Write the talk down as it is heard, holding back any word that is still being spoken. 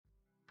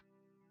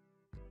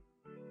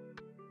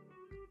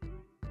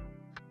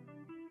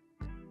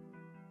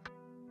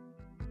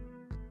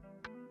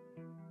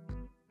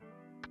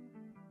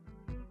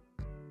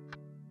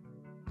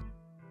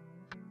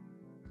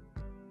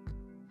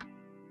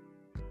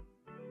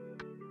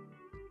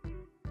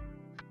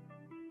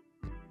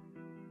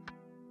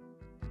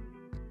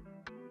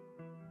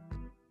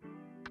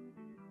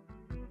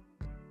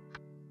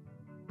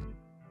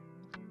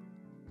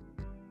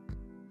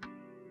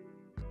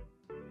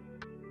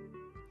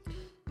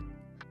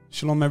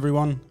Shalom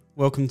everyone,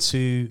 welcome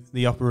to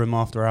the Upper Room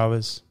After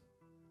Hours.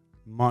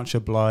 Much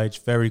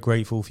obliged, very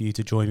grateful for you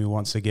to join me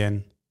once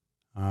again.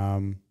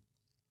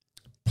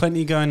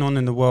 Plenty going on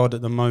in the world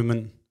at the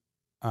moment,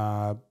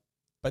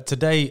 but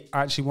today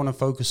I actually want to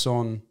focus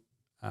on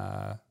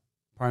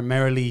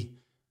primarily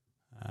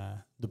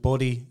the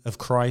body of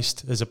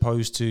Christ as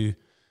opposed to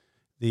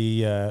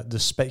the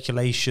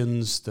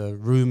speculations, the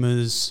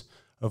rumors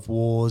of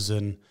wars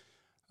and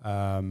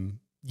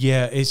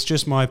it's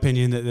just my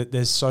opinion that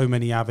there's so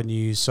many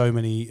avenues, so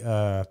many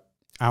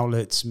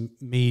outlets,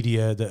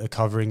 media that are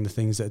covering the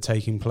things that are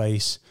taking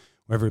place,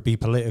 whether it be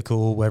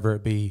political, whether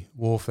it be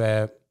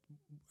warfare,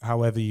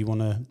 however you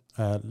want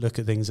to look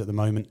at things at the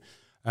moment.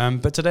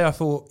 But today I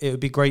thought it would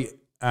be great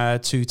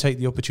to take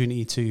the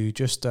opportunity to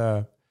just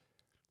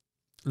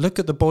look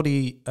at the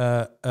body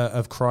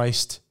of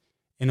Christ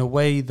in a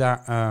way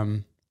that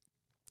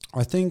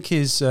I think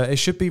is it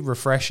should be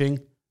refreshing,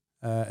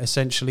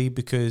 essentially,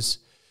 because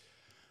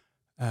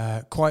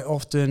quite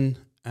often,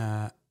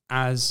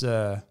 as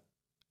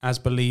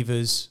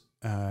believers,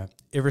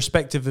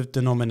 irrespective of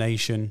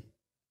denomination,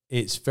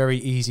 it's very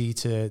easy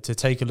to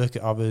take a look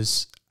at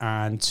others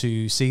and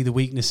to see the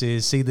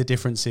weaknesses, see the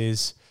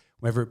differences,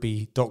 whether it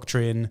be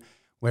doctrine,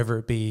 whether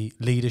it be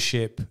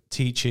leadership,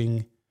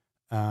 teaching.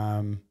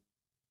 And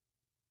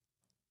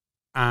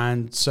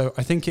so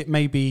I think it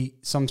may be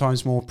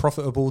sometimes more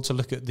profitable to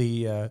look at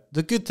the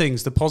good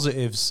things, the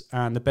positives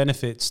and the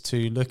benefits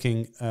to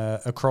looking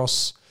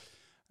across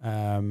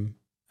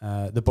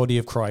the body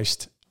of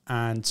Christ,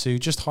 and to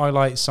just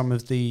highlight some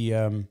of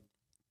the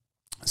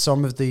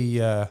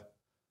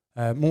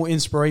more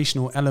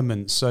inspirational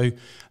elements. So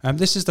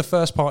this is the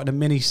first part in a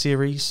mini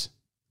series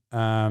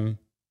called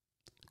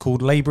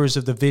Labourers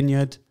of the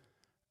Vineyard.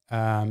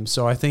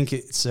 So I think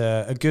it's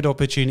a good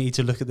opportunity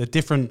to look at the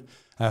different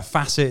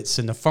facets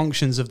and the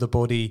functions of the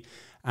body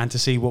and to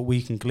see what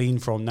we can glean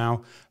from.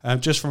 Now,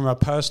 just from a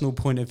personal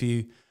point of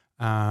view,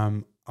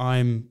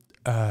 I'm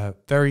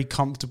very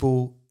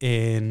comfortable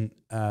in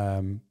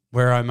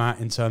where I'm at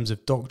in terms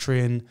of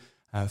doctrine,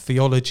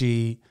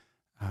 theology,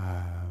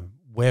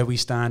 where we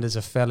stand as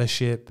a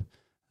fellowship,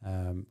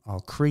 our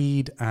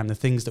creed, and the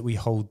things that we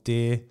hold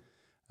dear.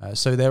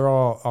 So there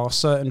are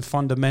certain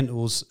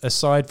fundamentals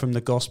aside from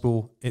the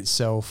gospel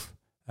itself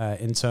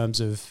in terms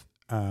of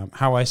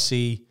how I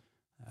see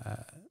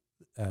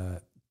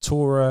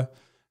Torah,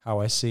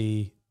 how I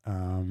see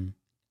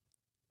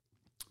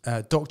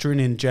doctrine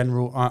in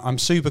general. I'm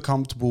super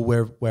comfortable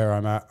where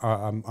I'm at.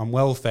 I'm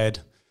well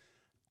fed,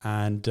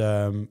 and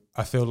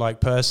I feel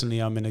like personally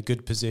I'm in a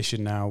good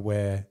position now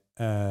where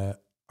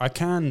I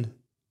can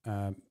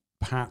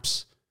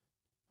perhaps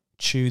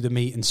chew the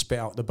meat and spit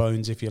out the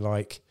bones, if you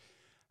like.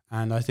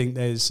 And I think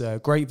there's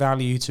great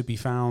value to be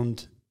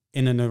found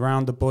in and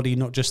around the body,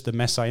 not just the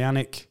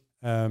messianic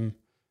part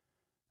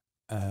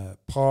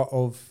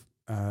of,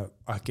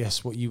 I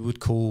guess, what you would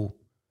call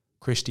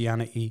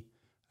Christianity.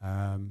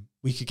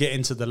 We could get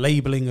into the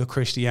labeling of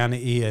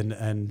Christianity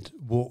and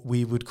what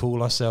we would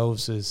call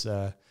ourselves as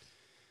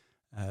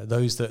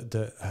those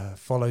that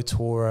follow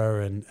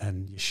Torah and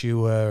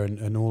Yeshua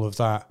and all of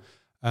that.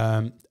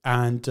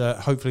 And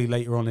hopefully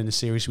later on in the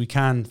series we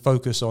can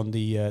focus on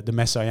the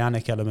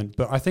messianic element.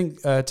 But I think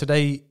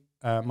today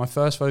my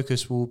first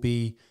focus will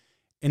be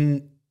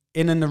in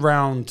and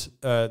around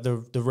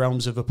the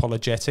realms of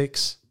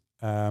apologetics.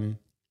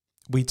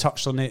 We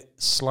touched on it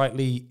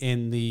slightly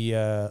in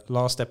the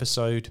last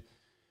episode,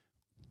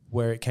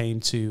 where it came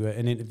to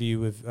an interview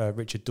with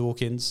Richard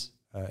Dawkins.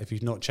 If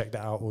you've not checked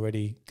that out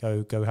already,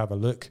 go have a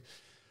look.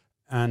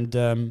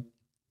 And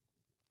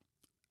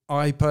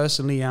I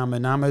personally am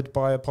enamored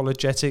by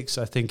apologetics.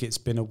 I think it's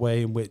been a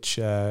way in which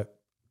I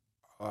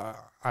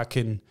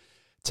can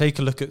take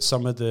a look at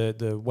some of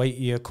the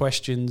weightier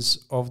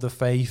questions of the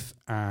faith,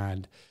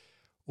 and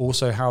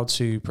also how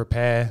to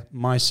prepare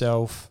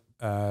myself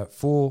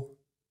for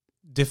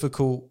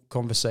difficult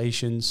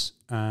conversations.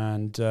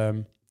 And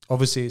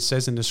obviously, it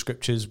says in the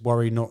scriptures,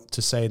 worry not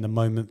to say in the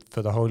moment,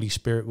 for the Holy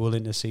Spirit will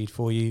intercede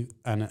for you.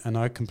 And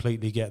I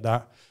completely get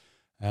that.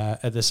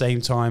 At the same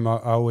time, I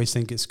always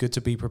think it's good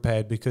to be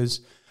prepared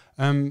because,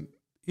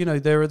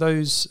 there are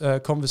those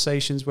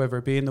conversations, whether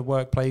it be in the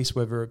workplace,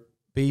 whether it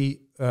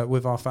be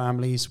with our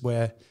families,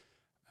 where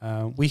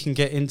we can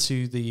get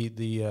into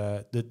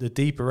the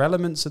deeper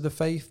elements of the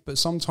faith. But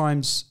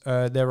sometimes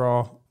there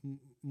are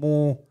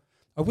more,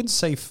 I wouldn't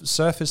say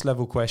surface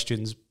level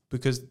questions,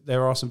 because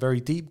there are some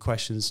very deep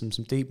questions and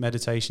some deep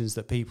meditations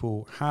that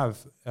people have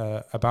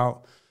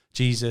about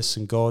Jesus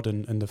and God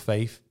and the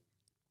faith.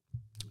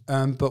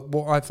 But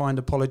what I find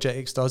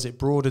apologetics does, it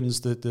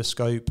broadens the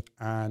scope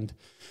and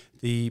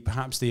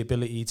perhaps the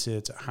ability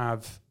to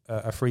have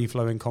a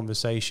free-flowing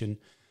conversation.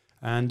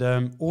 And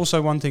also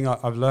one thing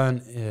I've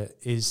learned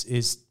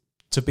is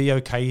to be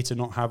okay to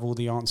not have all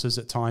the answers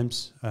at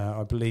times.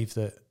 I believe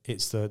that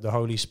it's the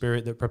Holy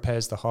Spirit that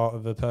prepares the heart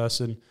of a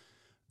person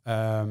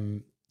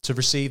to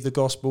receive the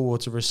gospel or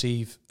to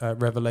receive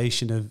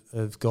revelation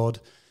of God.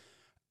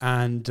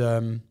 And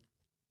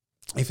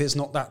if it's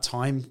not that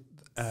time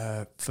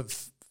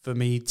for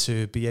me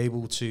to be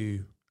able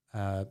to,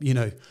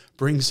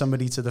 bring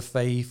somebody to the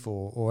faith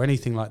or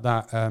anything like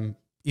that.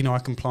 I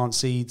can plant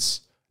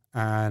seeds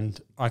and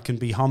I can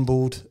be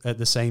humbled at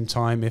the same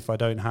time if I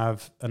don't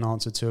have an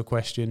answer to a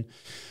question.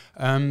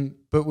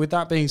 But with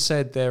that being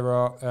said, there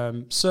are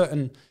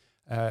certain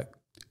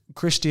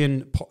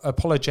Christian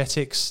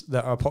apologetics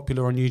that are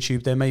popular on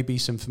YouTube. There may be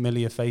some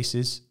familiar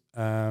faces.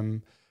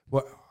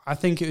 I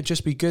think it would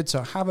just be good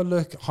to have a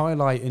look,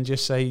 highlight, and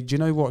just say, do you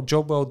know what?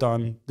 Job well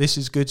done. This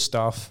is good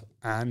stuff.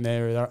 And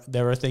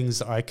there are things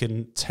that I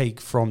can take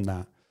from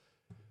that.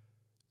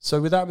 So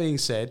with that being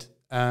said,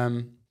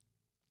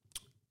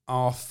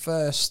 our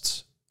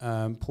first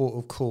port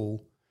of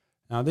call.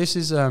 Now this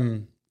is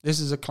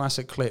a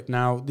classic clip.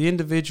 Now the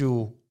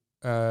individual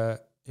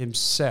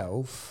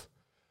himself,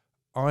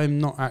 I'm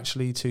not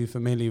actually too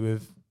familiar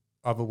with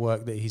other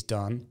work that he's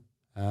done.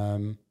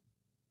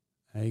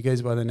 He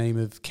goes by the name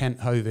of Kent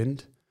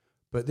Hovind,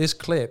 but this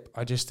clip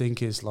I just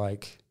think is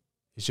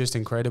it's just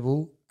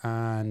incredible.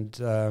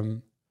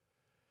 And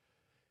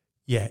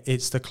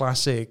it's the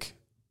classic,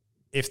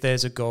 if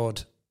there's a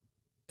God,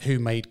 who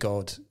made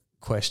God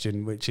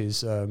question, which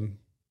is,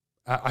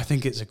 I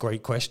think it's a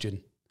great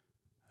question.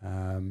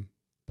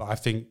 But I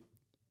think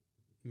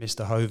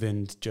Mr.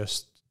 Hovind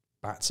just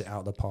bats it out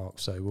of the park,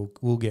 so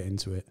we'll get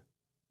into it.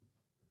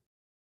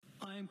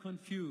 I am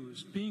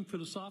confused. Being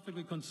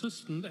philosophically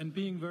consistent and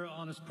being a very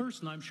honest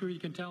person, I'm sure you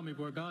can tell me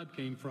where God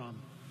came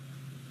from.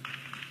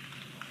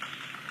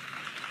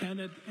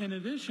 And in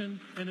addition,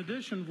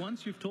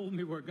 once you've told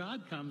me where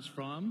God comes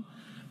from,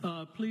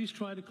 please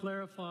try to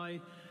clarify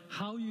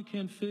how you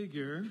can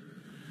figure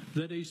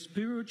that a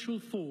spiritual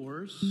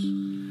force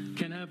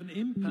can have an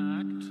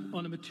impact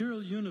on a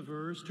material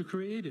universe to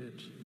create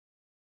it.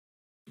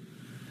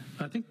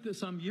 I think that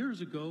some years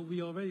ago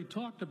we already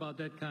talked about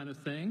that kind of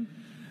thing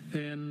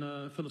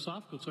in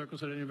philosophical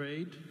circles at any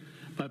rate,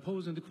 by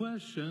posing the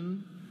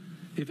question,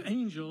 if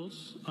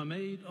angels are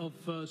made of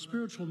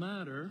spiritual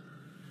matter,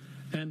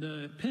 and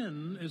a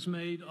pen is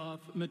made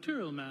of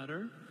material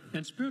matter,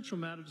 and spiritual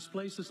matter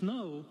displaces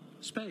no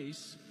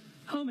space,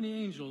 how many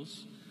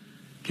angels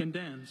can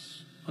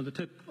dance on the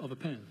tip of a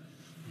pen?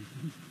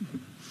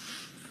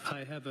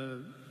 I have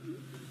a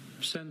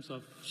sense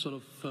of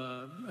sort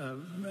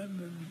of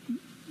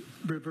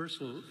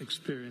reversal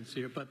experience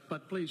here,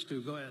 but please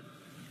do, go ahead.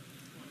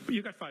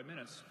 You got 5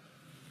 minutes.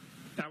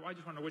 Now, I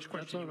just want to know which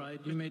question. That's all right.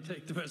 You may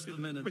take the rest of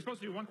the minute. We're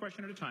supposed to do one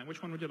question at a time.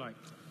 Which one would you like?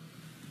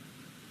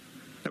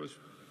 That was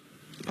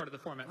part of the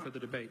format for the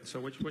debate. So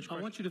which question?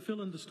 I want you to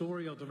fill in the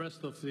story of the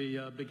rest of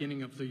the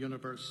beginning of the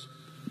universe.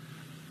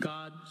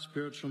 God,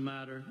 spiritual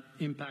matter,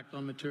 impact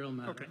on material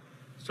matter. Okay.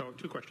 So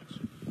 2 questions.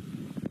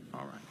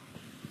 All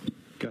right.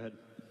 Go ahead.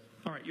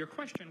 All right. Your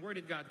question, where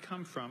did God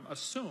come from,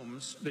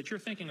 assumes that you're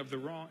thinking of the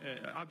wrong,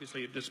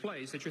 obviously it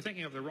displays that you're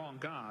thinking of the wrong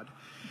God,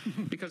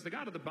 because the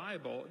God of the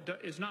Bible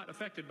is not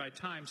affected by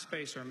time,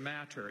 space, or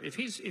matter. If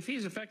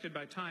he's affected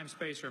by time,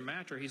 space, or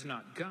matter, he's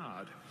not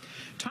God.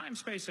 Time,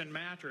 space, and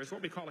matter is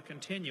what we call a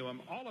continuum.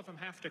 All of them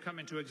have to come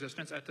into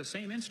existence at the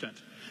same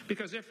instant,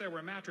 because if there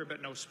were matter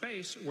but no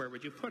space, where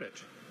would you put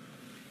it?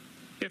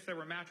 If there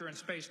were matter and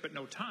space but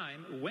no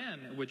time,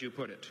 when would you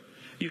put it?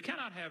 You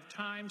cannot have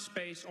time,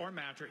 space, or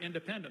matter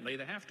independently.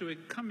 They have to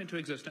come into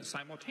existence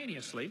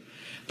simultaneously.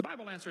 The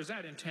Bible answers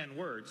that in 10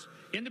 words.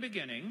 In the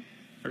beginning,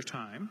 there's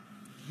time.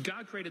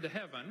 God created the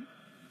heaven,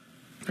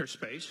 there's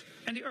space,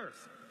 and the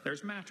earth,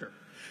 there's matter.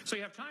 So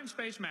you have time,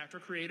 space, matter,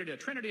 created a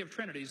trinity of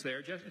trinities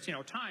there. Just,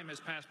 time is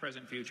past,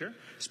 present, future.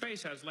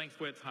 Space has length,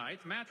 width,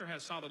 height. Matter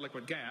has solid,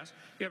 liquid, gas.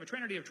 You have a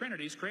trinity of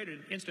trinities created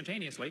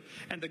instantaneously.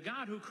 And the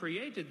God who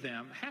created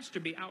them has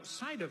to be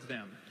outside of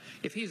them.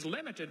 If he's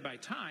limited by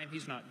time,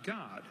 he's not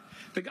God.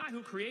 The guy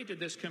who created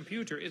this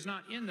computer is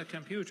not in the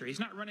computer. He's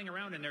not running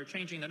around in there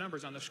changing the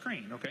numbers on the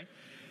screen, okay?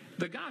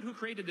 The God who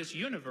created this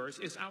universe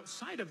is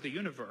outside of the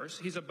universe.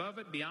 He's above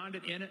it, beyond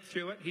it, in it,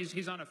 through it.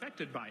 He's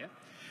unaffected by it.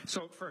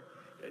 So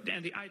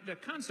the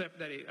concept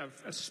that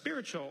a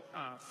spiritual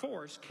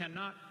force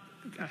cannot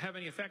have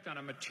any effect on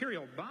a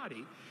material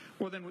body,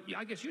 well then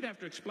I guess you'd have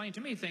to explain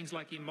to me things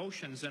like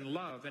emotions and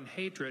love and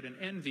hatred and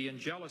envy and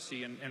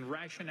jealousy and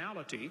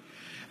rationality.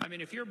 I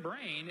mean, if your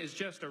brain is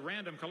just a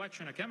random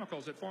collection of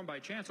chemicals that form by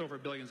chance over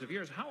billions of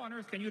years, how on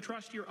earth can you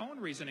trust your own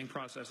reasoning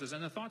processes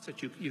and the thoughts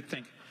that you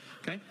think?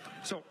 Okay,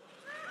 so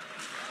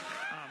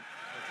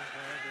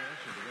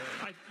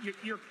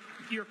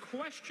your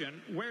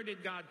question, where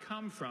did God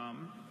come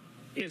from,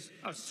 is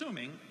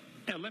assuming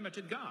a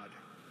limited God.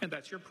 And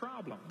that's your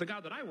problem. The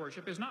God that I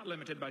worship is not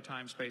limited by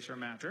time, space, or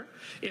matter.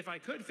 If I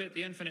could fit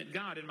the infinite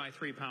God in my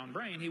 3-pound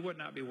brain, he would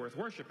not be worth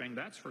worshiping,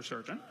 that's for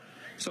certain.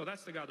 So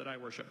that's the God that I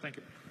worship. Thank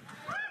you.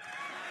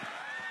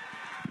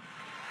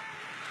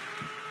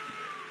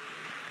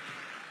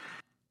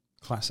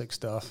 Classic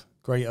stuff.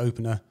 Great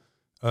opener.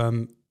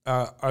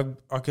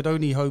 I could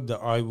only hope that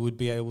I would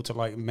be able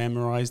to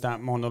memorize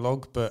that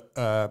monologue, but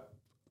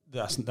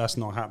that's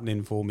not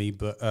happening for me.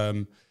 But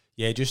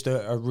yeah, just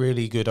a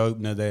really good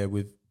opener there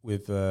with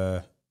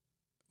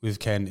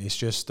Ken. It's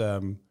just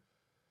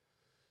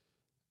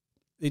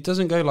it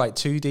doesn't go like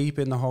too deep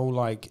in the whole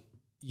like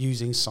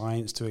using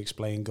science to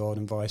explain God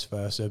and vice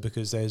versa,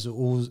 because there's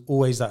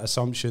always that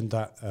assumption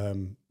that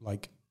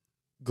like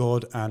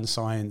God and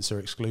science are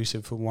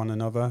exclusive from one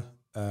another.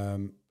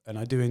 And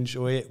I do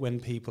enjoy it when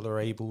people are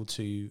able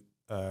to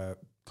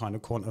kind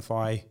of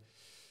quantify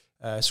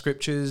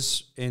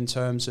scriptures in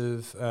terms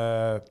of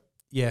a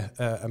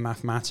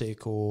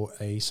mathematic or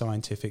a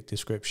scientific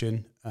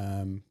description,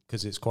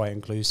 because it's quite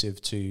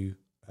inclusive to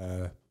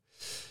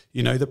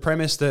the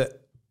premise that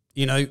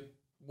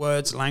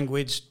words,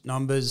 language,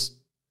 numbers,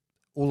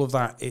 all of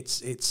that,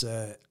 it's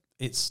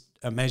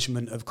a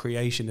measurement of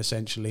creation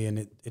essentially, and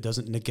it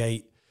doesn't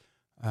negate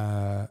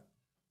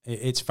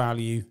its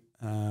value,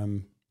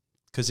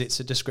 because it's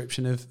a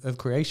description of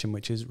creation,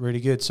 which is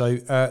really good. So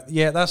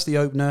that's the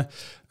opener.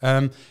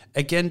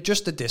 Again,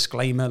 just a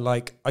disclaimer,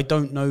 like I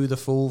don't know the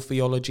full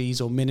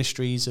theologies or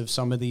ministries of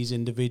some of these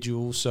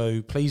individuals,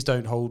 so please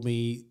don't hold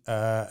me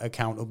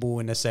accountable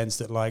in a sense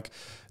that like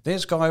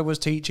this guy was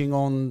teaching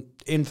on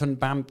infant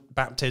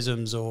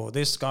baptisms, or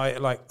this guy,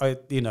 like,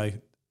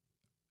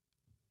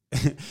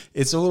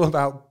 it's all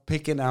about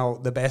picking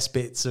out the best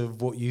bits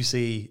of what you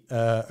see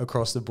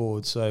across the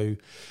board. So,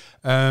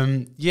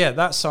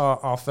 that's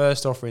our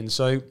first offering.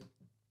 So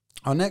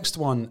our next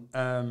one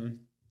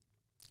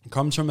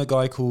comes from a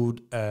guy called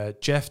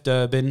Jeff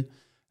Durbin.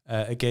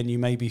 Again, you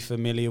may be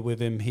familiar with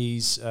him.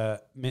 His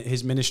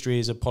ministry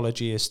is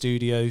Apologists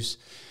Studios.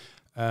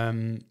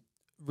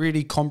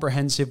 Really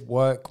comprehensive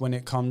work when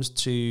it comes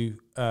to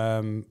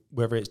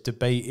whether it's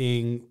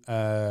debating,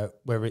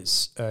 whether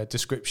it's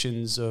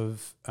descriptions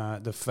of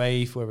the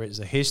faith, whether it's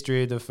the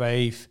history of the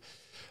faith.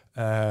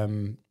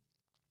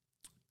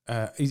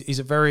 He's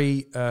a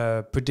very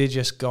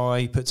prodigious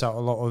guy. He puts out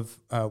a lot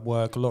of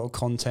work, a lot of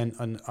content,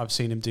 and I've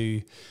seen him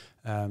do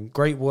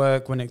great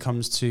work when it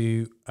comes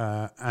to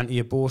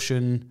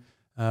anti-abortion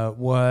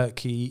work.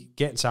 He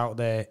gets out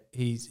there.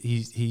 He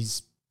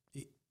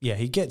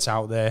gets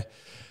out there.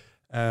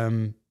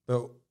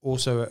 But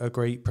also a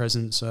great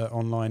presence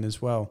online as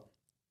well.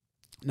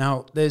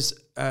 Now, there's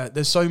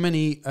so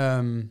many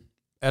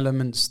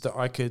elements that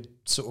I could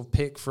sort of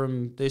pick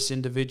from this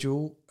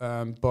individual,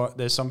 but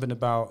there's something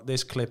about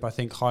this clip I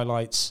think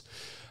highlights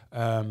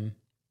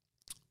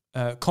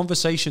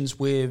conversations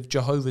with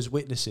Jehovah's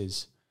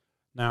Witnesses.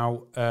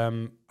 Now,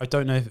 I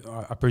don't know if,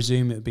 I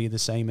presume it would be the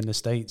same in the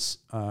States,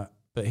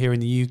 but here in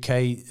the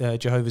UK,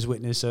 Jehovah's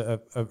Witnesses are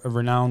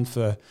renowned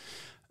for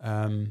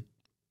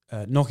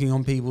knocking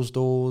on people's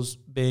doors,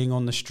 being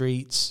on the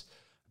streets,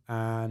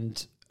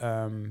 and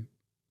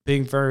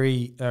being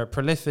very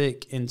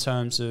prolific in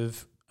terms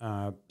of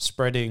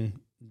spreading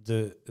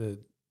the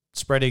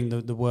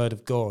word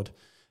of God.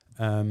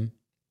 And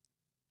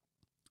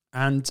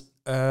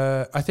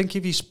I think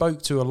if you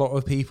spoke to a lot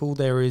of people,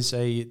 there is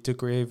a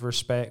degree of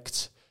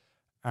respect,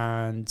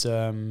 and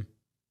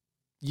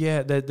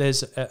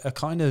there's a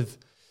kind of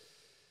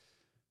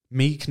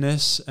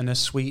meekness and a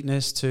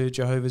sweetness to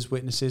Jehovah's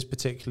Witnesses,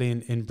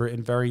 particularly in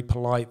Britain. Very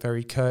polite,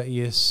 very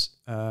courteous,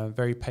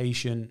 very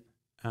patient,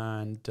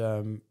 and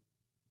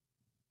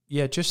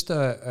just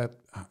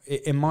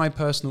in my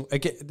personal,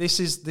 again,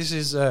 this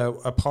is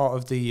a part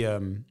of the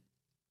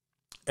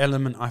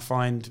element I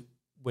find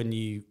when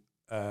you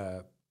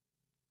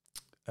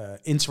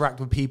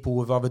interact with people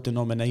with other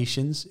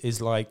denominations,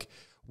 is like,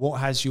 what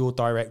has your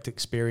direct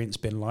experience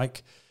been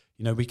like?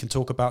 We can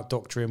talk about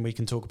doctrine, we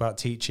can talk about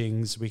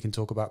teachings, we can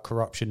talk about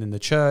corruption in the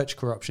church,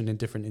 corruption in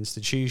different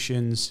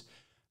institutions,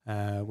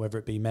 whether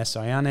it be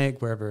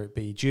Messianic, whether it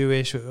be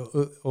Jewish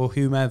or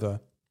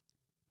whomever.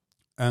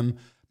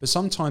 But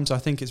sometimes I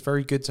think it's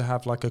very good to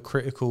have like a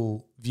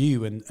critical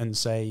view and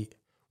say,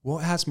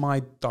 what has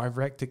my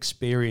direct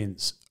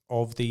experience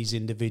of these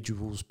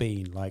individuals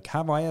been? Like,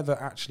 have I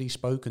ever actually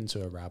spoken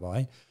to a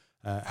rabbi?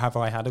 Have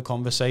I had a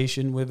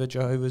conversation with a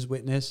Jehovah's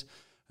Witness?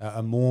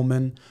 A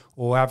Mormon,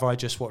 or have I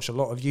just watched a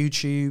lot of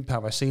YouTube?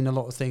 Have I seen a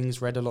lot of things,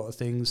 read a lot of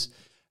things?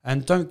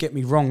 And don't get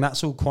me wrong,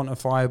 that's all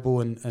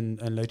quantifiable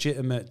and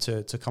legitimate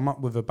to come up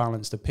with a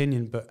balanced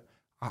opinion. But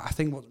I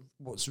think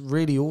what's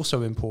really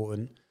also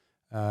important,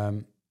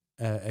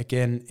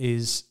 again,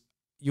 is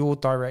your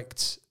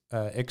direct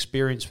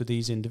experience with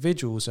these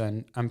individuals.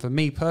 And for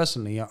me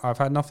personally, I've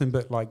had nothing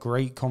but like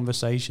great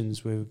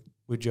conversations with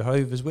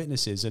Jehovah's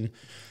Witnesses. And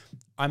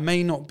I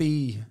may not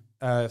be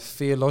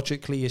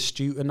theologically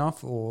astute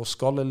enough or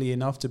scholarly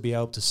enough to be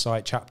able to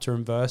cite chapter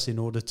and verse in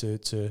order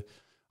to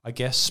I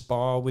guess,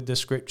 spar with the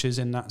scriptures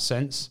in that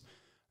sense.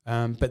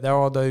 But there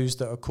are those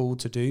that are called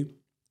to do.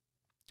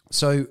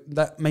 So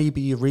that may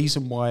be a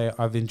reason why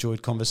I've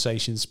enjoyed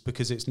conversations,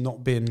 because it's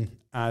not been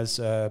as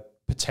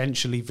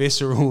potentially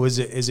visceral as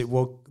it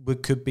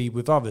could be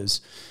with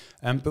others.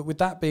 But with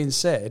that being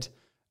said,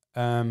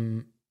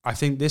 I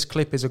think this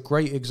clip is a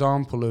great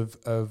example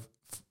of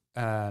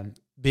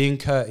being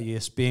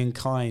courteous, being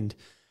kind,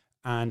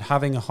 and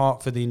having a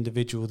heart for the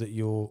individual that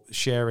you're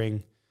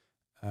sharing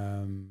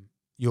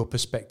your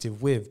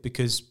perspective with.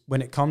 Because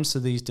when it comes to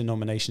these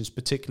denominations,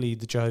 particularly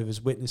the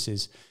Jehovah's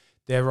Witnesses,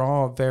 there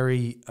are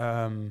very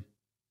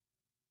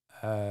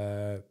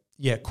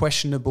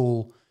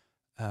questionable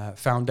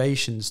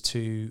foundations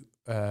to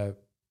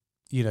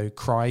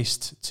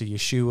Christ, to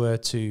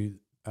Yeshua, to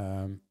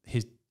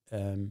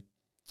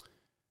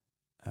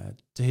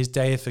his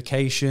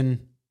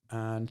deification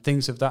and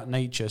things of that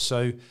nature.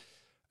 So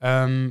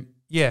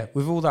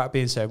with all that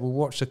being said, we'll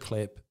watch the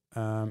clip.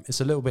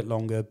 It's a little bit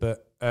longer,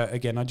 but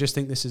again, I just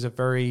think this is a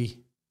very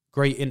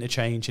great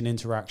interchange and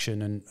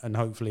interaction, and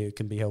hopefully it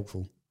can be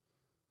helpful.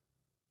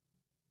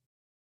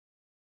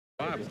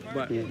 Bible,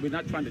 but we're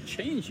not trying to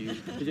change you.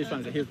 We're just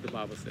trying to say, here's what the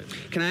Bible says.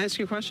 Can I ask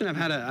you a question?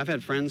 I've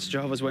had friends,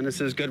 Jehovah's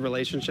Witnesses, good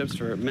relationships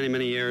for many,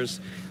 many years.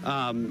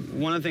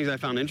 One of the things I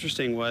found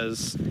interesting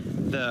was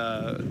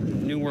the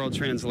New World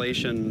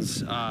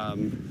Translations,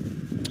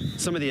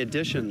 some of the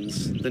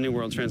additions the New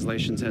World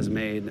Translations has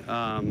made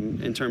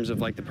in terms of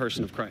like the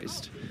person of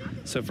Christ.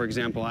 So, for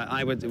example,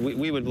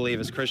 we would believe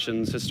as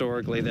Christians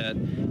historically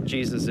that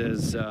Jesus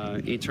is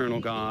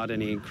eternal God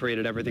and he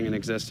created everything in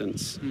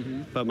existence.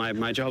 Mm-hmm. But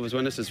my Jehovah's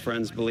Witnesses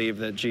friends believe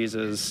that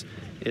Jesus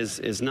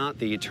is not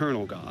the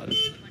eternal God,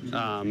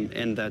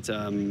 and that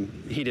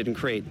he didn't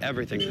create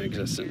everything in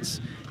existence.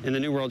 And the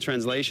New World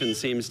Translation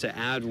seems to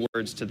add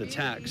words to the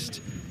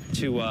text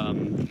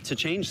to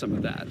change some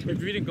of that.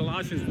 If reading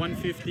Colossians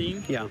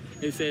 1:15,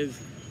 it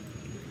says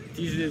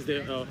Jesus is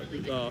the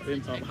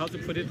how to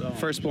put it?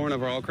 Firstborn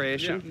over all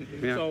creation.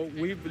 Yeah. So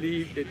we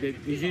believe that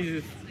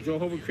Jesus,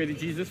 Jehovah created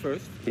Jesus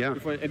first. Yeah.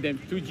 And then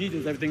through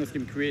Jesus, everything else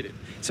can be created.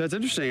 So it's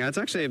interesting. That's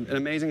actually an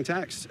amazing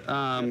text.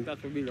 That's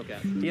what we look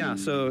at. Yeah.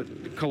 So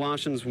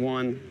Colossians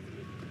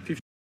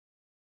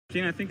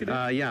 1:15, I think it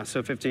is.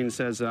 So 15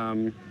 says.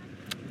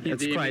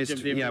 It's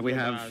Christ. We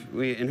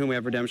in whom we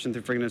have redemption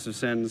through forgiveness of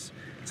sins.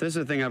 So this is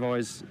the thing I've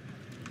always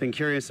been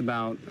curious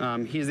about.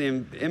 He's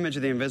the image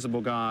of the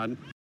invisible God.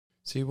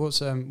 See,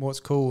 what's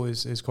cool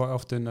is quite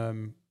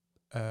often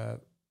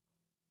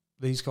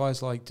these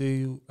guys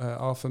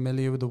are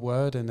familiar with the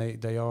word, and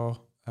they are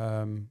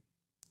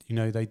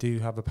they do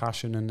have a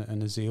passion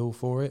and a zeal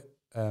for it,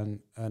 and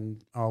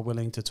are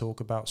willing to talk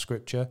about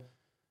Scripture,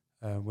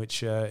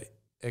 which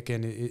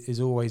again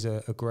is always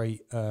a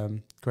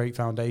great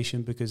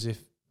foundation, because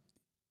if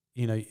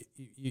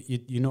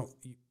you're not,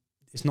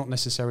 it's not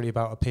necessarily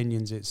about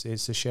opinions.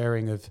 It's the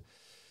sharing of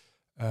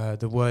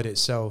the word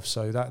itself.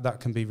 So that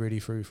can be really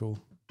fruitful.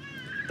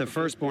 The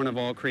firstborn of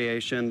all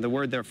creation. The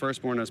word there,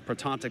 firstborn, is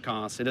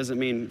prototokos. It doesn't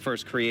mean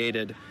first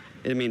created.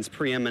 It means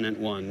preeminent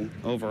one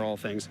over all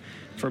things.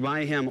 For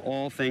by him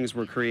all things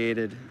were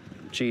created.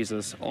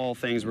 Jesus, all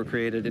things were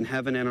created in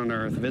heaven and on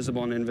earth,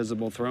 visible and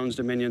invisible, thrones,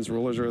 dominions,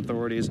 rulers, or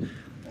authorities.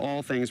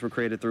 All things were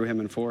created through him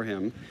and for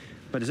him.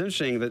 But it's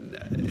interesting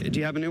that, do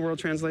you have a New World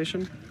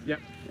Translation? Yep.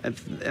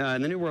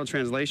 In the New World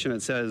Translation,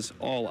 it says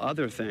all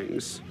other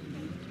things,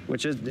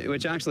 which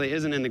actually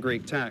isn't in the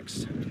Greek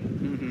text.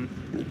 Mm-hmm.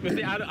 But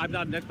see, I'm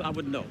not an expert. I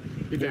wouldn't know,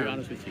 to be very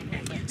honest with you.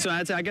 So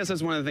I guess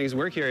that's one of the things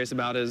we're curious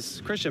about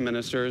as Christian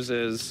ministers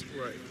is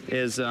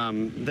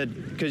that,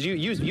 because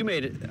you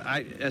made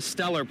a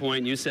stellar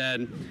point. You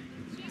said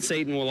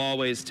Satan will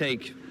always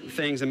take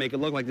things and make it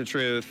look like the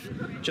truth,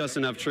 just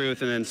enough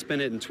truth, and then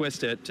spin it and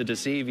twist it to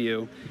deceive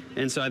you.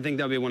 And so I think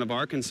that'll be one of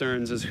our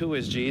concerns is, who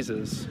is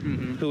Jesus?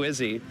 Mm-hmm. Who is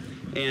he?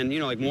 And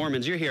like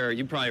Mormons,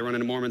 you probably run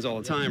into Mormons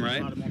all the time,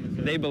 right?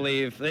 They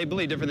believe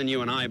different than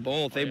you and I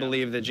both. They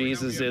believe that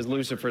Jesus is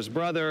Lucifer's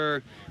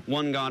brother,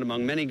 one God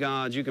among many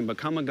gods. You can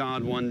become a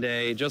god one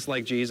day, just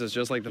like Jesus,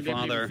 just like the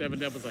Father. 7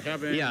 levels of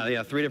heaven.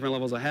 Yeah, 3 different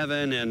levels of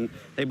heaven, and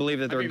they believe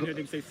that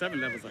they say 7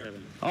 levels of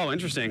heaven. Oh,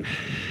 interesting.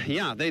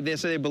 Yeah, they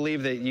say they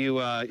believe that you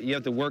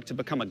have to work to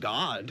become a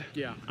god.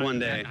 One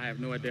day. I have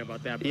no idea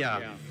about that.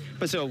 Yeah.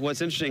 But so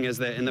what's interesting is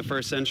that in the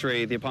first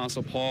century, the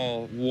Apostle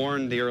Paul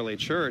warned the early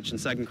church in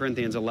 2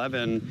 Corinthians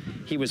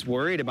 11. He was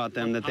worried about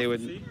them that they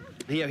would.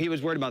 He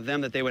was worried about them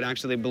that they would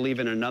actually believe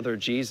in another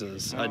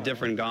Jesus, a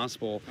different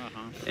gospel.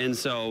 And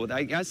so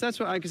I guess that's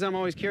what, because I'm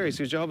always curious,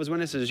 because Jehovah's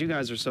Witnesses, you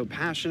guys are so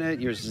passionate,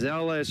 you're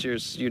zealous, you're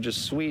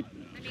just sweet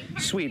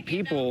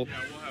people.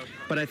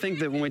 But I think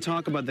that when we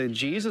talk about the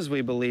Jesus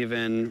we believe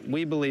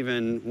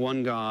in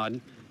one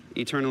God,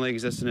 eternally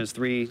existent as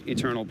 3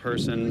 eternal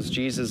persons.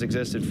 Jesus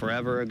existed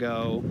forever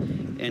ago,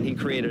 and he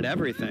created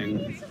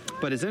everything.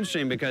 But it's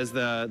interesting because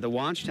the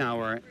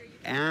Watchtower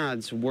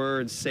adds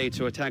words, say,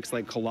 to a text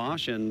like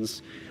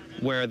Colossians,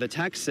 where the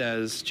text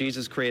says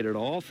Jesus created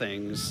all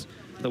things.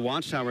 The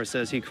Watchtower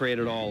says he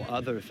created all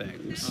other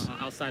things.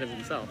 Outside of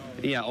himself.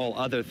 Yeah, all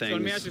other things. So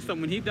let me ask you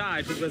something. When he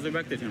died, who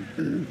resurrected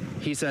him?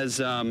 He says,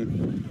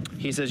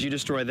 you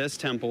destroy this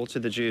temple to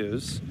the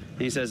Jews.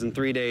 And he says, in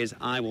 3 days,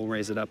 I will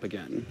raise it up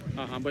again.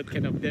 But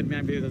can a dead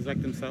man be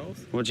resurrected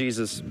themselves? Well,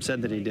 Jesus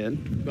said that he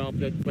did. Well,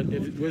 but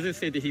does it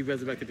say that he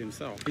resurrected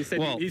himself? He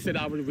said,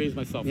 I would raise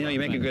myself up. You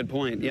make a good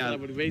point. Yeah. I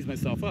would raise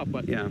myself up.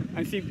 But yeah.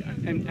 And see,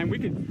 and we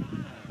could.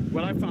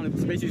 What I found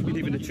is basically you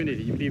believe in the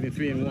Trinity. You believe in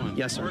 3 in 1.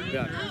 Yes, sir.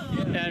 Yeah.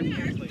 And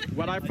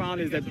what I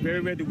found is that very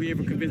rarely do we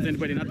ever convince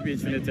anybody not to be a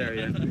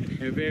Trinitarian,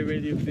 and very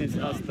rarely do we convince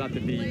us not to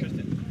be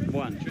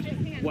one.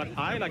 What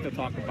I like to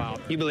talk about.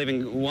 You believe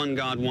in one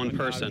God, one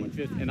person.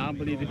 And I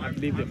believe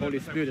the Holy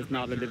Spirit is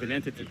not a living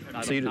entity.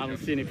 I don't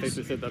see any place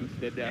that says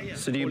that.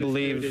 So do you Holy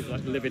believe? Spirit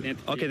is a living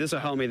entity. Okay, this will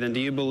help me then. Do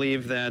you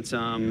believe that?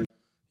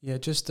 Yeah,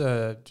 just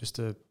to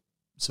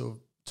sort of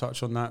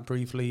touch on that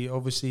briefly.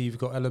 Obviously, you've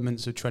got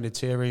elements of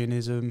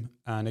Trinitarianism,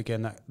 and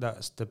again,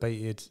 that's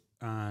debated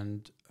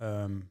and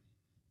can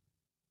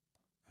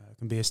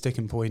be a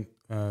sticking point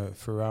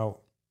throughout,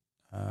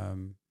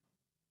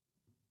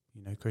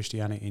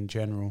 Christianity in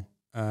general.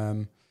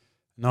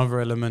 Another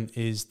element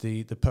is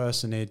the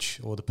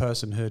personage or the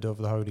personhood of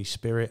the Holy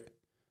Spirit.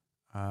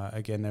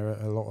 Again, there are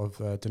a lot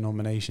of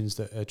denominations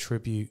that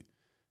attribute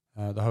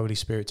the Holy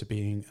Spirit to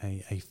being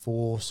a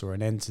force or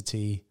an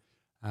entity,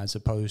 as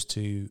opposed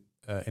to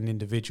an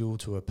individual,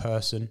 to a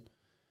person,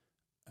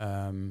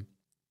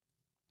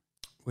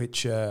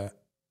 which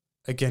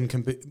again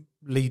can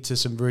lead to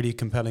some really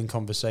compelling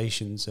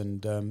conversations.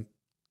 And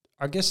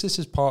I guess this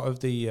is part of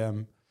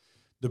the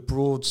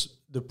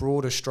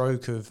broader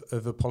stroke of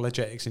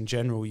apologetics in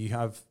general. You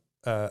have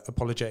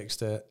apologetics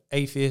to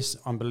atheists,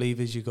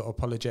 unbelievers. You've got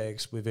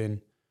apologetics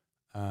within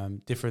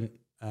different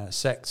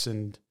sects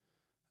and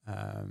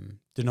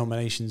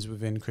denominations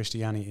within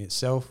Christianity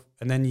itself,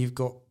 and then you've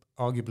got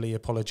arguably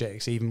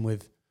apologetics even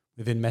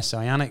within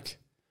messianic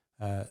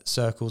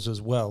circles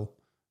as well.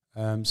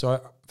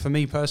 For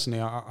me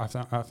personally,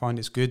 I find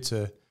it's good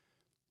to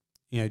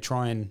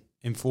try and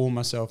inform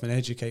myself and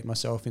educate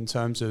myself in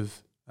terms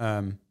of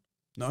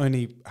not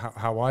only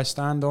how I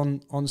stand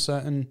on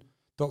certain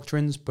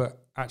doctrines,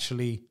 but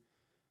actually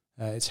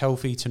it's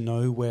healthy to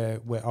know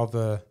where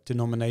other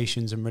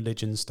denominations and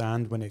religions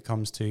stand when it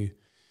comes to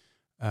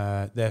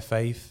their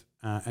faith.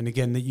 And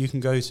again, that you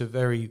can go to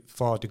very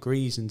far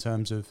degrees in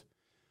terms of,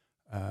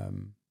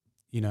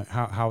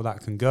 how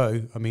that can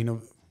go. I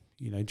mean,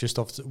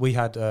 we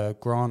had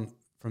Grant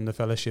from the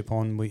fellowship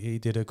on. We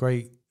had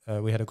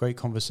a great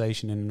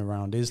conversation in and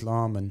around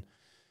Islam and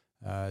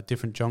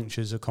different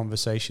junctures of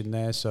conversation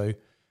there. So,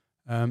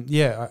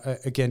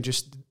 again,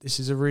 this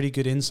is a really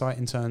good insight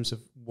in terms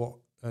of what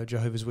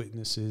Jehovah's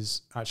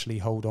Witnesses actually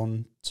hold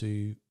on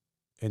to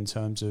in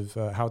terms of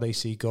how they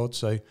see God.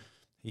 So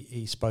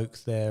he spoke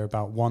there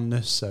about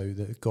oneness, so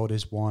that God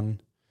is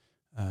one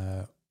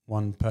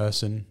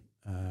person,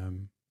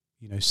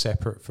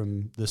 separate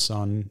from the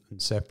Son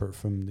and separate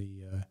from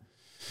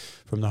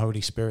the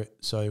Holy Spirit.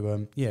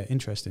 So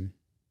interesting.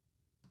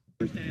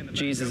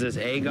 Jesus is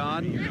a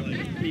God?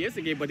 He is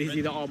a God, but he's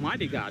the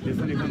Almighty God. There's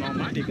only one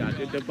Almighty God.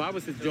 The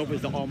Bible says Job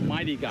is the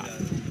Almighty God.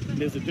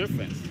 There's a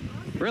difference.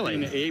 Really?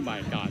 In the A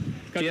by God.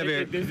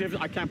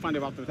 I can't find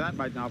it after that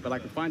right now, but I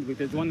can find it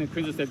because one in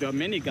Corinthians said there are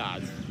many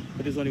gods,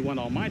 but there's only one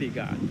Almighty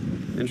God.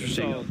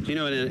 Interesting. So, do you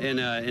know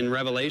in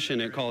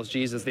Revelation it calls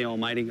Jesus the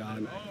Almighty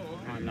God?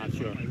 I'm not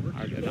sure.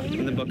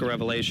 In the book of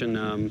Revelation,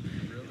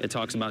 it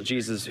talks about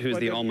Jesus, who's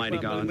the Almighty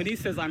God. When he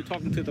says, I'm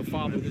talking to the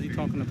Father, what is he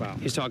talking about?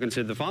 He's talking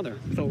to the Father.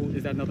 So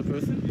is that another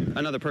person?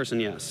 Another person,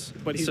 yes.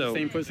 But he's the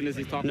same person as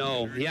he's talking to?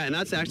 No, yeah, and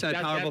that's actually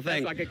a powerful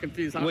thing. That's like a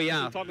confused. Is he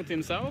talking to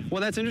himself?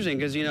 Well, that's interesting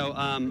because,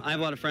 I have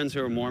a lot of friends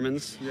who are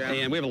Mormons,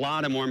 and we have a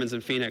lot of Mormons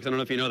in Phoenix. I don't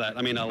know if you know that.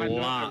 I mean, a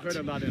lot. I've heard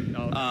a lot in...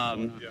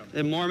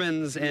 The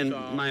Mormons and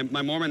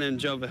my Mormon and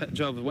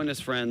Jehovah's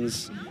Witness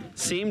friends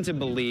seem to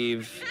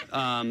believe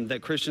that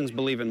Christians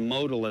believe in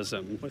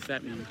modalism. What's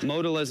that mean?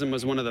 Modalism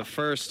was one of the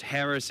first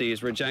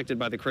heresies rejected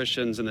by the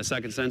Christians in the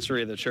 2nd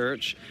century of the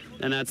church,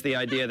 and that's the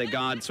idea that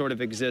God sort of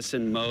exists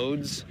in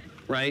modes,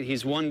 right?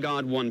 He's one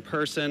God, one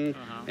person,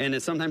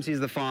 and sometimes he's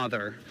the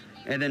Father,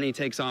 and then he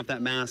takes off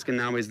that mask, and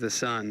now he's the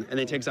Son, and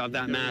he takes off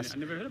that mask,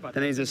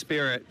 then he's the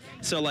Spirit.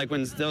 So like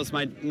when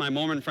my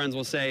Mormon friends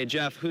will say,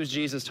 Jeff, who's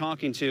Jesus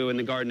talking to in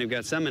the Garden of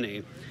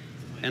Gethsemane?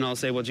 And I'll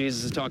say, well,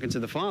 Jesus is talking to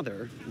the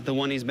Father, the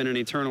one he's been in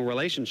eternal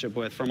relationship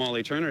with from all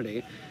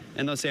eternity.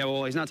 And they'll say,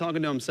 well, he's not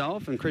talking to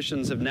himself, and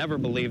Christians have never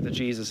believed that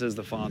Jesus is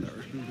the Father.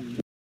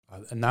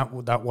 And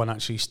that one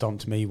actually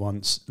stumped me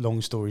once.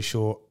 Long story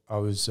short, I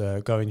was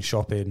going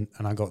shopping,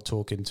 and I got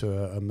talking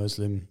to a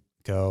Muslim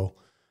girl,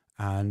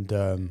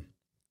 and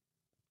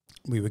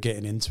we were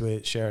getting into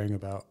it, sharing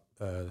about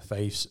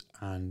faiths,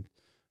 and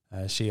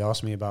she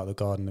asked me about the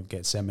Garden of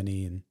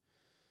Gethsemane, and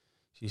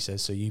she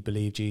says, so you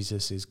believe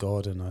Jesus is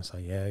God? And I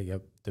say, yeah,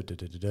 yep.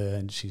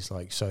 And she's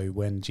like, so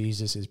when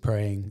Jesus is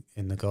praying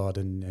in the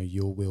garden,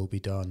 your will be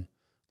done,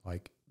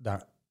 like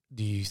that,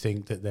 do you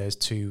think that there's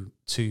two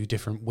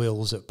different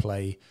wills at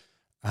play?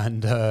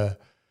 And, the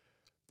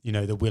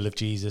will of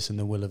Jesus and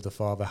the will of the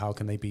Father, how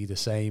can they be the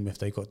same if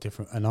they got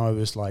different? And I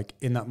was like,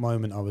 in that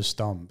moment, I was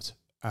stumped.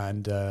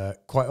 And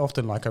quite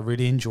often, like, I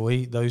really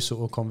enjoy those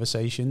sort of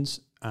conversations.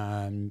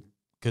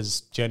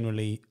 Because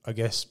generally, I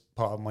guess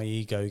part of my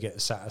ego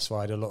gets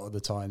satisfied a lot of the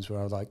times where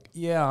I was like,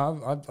 yeah,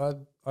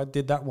 I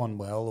did that one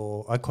well,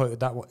 or I quoted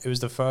that one. It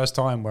was the first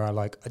time where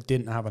I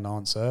didn't have an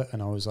answer,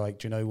 and I was like,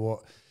 do you know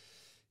what?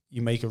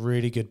 You make a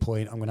really good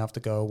point. I'm going to have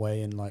to go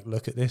away and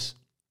look at this.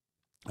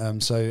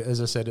 So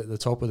as I said at the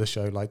top of the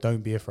show,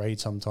 don't be afraid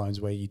sometimes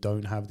where you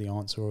don't have the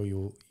answer, or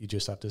you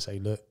just have to say,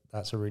 look,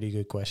 that's a really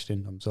good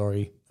question. I'm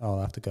sorry,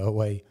 I'll have to go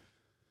away.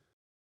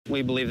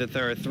 We believe that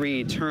there are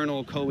three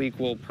eternal,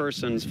 co-equal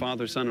persons,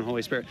 Father, Son, and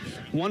Holy Spirit.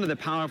 One of the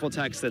powerful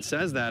texts that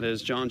says that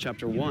is John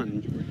chapter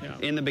 1. Yeah.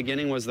 In the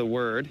beginning was the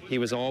Word. He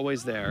was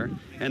always there.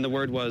 And the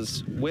Word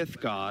was with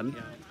God.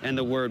 Yeah. And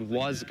the Word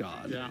was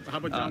God. Yeah. How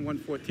about John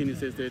 1:14? It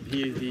says that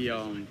he is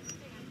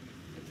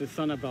the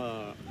son of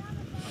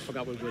I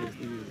forgot what word it is.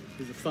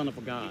 He's the son of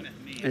a God.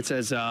 It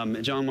says, John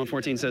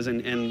 1:14 says,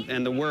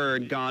 and the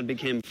Word, God,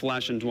 became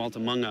flesh and dwelt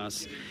among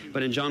us.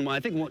 But in John,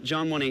 I think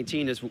John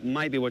 1:18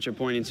 might be what you're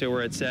pointing to,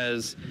 where it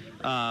says,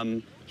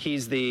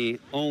 he's the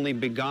only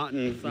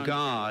begotten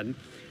God.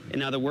 And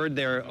now the word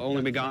there,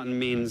 only begotten,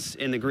 means,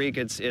 in the Greek,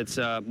 it's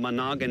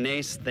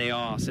monogenes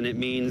theos, and it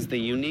means the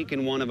unique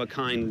and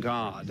one-of-a-kind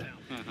God,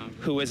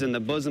 who is in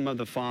the bosom of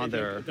the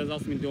Father. Does it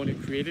also mean the only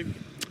created?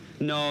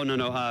 No.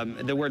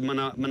 The word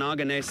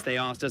monogenes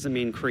theos doesn't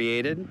mean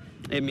created.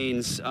 It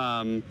means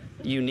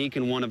unique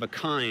and one of a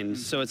kind.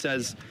 So it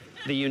says,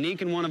 the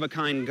unique and one of a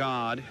kind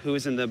God, who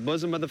is in the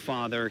bosom of the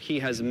Father, he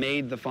has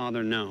made the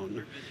Father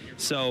known.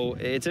 So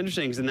it's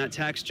interesting, because in that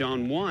text,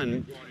 John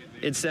 1,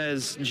 it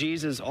says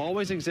Jesus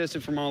always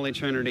existed from all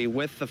eternity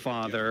with the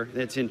Father.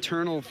 It's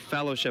internal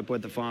fellowship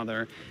with the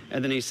Father.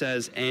 And then he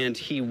says, and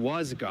he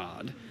was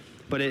God.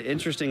 But an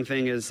interesting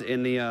thing is,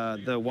 in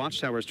the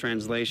Watchtower's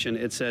translation,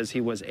 it says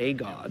he was a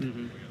God,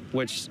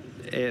 which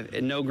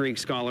no Greek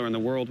scholar in the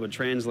world would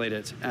translate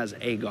it as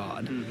a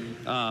God.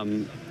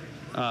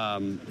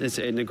 It's,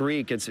 in the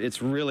Greek,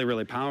 it's really,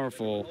 really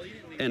powerful.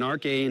 In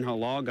archein ho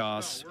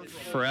logos,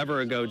 forever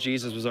ago,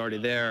 Jesus was already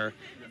there,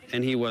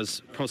 and he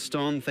was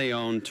proston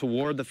theon,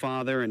 toward the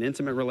Father, an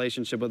intimate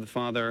relationship with the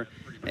Father.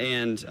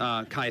 And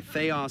kai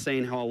theos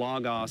ein ho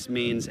logos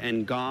means,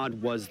 and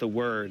God was the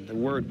Word. The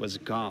Word was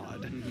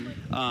God.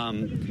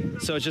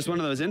 So it's just one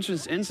of those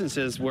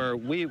instances where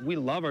we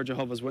love our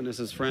Jehovah's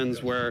Witnesses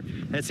friends, where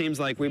it seems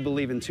like we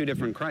believe in two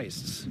different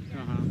Christs,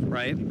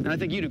 right? And I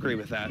think you'd agree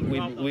with that.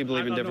 We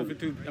believe in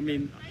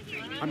different.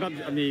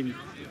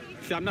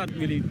 I'm not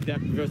really that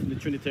versed in the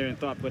Trinitarian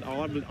thought, but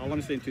all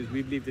I'm saying too is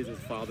we believe there's a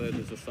Father,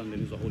 there's a Son,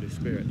 and there's a Holy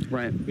Spirit.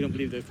 Right. We don't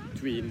believe there's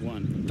three in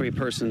one. Three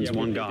persons,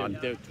 one God.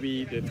 There are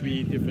three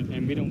different,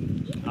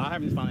 and I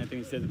haven't found anything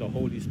that says that the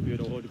Holy Spirit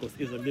or Holy Ghost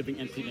is a living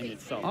entity in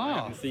itself. I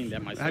haven't seen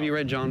that myself. Have you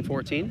read John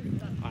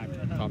 14? I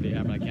probably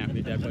have, but I can't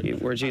read that. But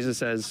where Jesus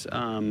says,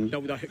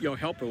 your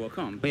helper will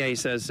come. Yeah, he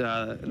says,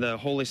 the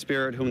Holy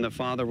Spirit whom the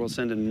Father will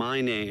send in my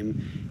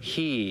name,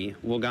 he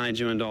will guide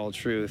you into all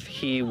truth.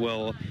 He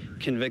will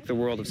convict the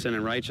world of sin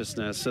and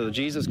righteousness. So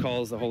Jesus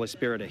calls the Holy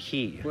Spirit a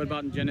he. What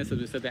about in Genesis?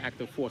 It said the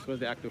active force. What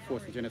is the active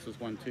force in Genesis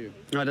 1:2?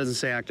 No, it doesn't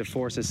say active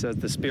force. It says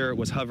the Spirit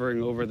was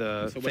hovering over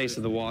the face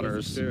of the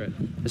waters. The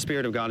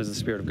Spirit of God is the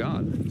Spirit of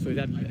God. So is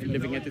that a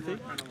living entity?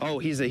 Oh,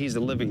 he's a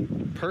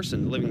living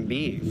person, living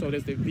being. So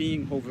there's the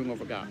being hovering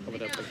over God. Over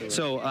that particular.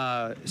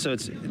 So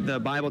it's the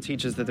Bible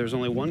teaches that there's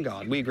only one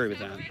God. We agree with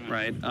that,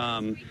 right?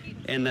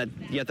 And that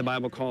yet the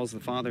Bible calls the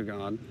Father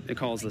God. It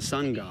calls the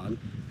Son God.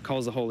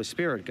 Calls the Holy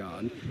Spirit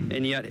God,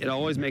 and yet it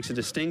always makes a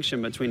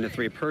distinction between the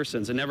three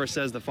persons. It never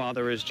says the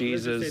Father is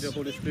Jesus. Where does it say the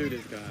Holy Spirit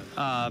is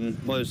God?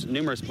 Well, there's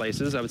numerous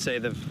places. I would say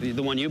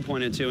the one you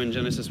pointed to in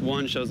Genesis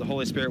 1 shows the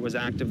Holy Spirit was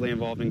actively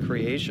involved in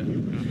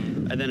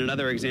creation. And then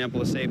another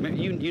example is, say,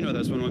 you know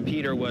this one, when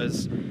Peter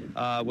was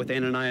with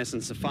Ananias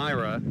and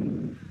Sapphira,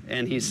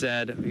 and he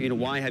said,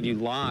 why have you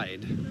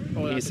lied?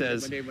 He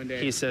says,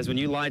 when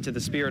you lied to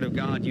the Spirit of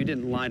God, you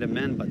didn't lie to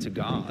men, but to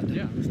God.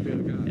 Yeah, the Spirit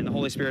of God. And the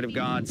Holy Spirit of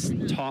God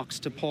talks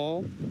to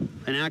Paul.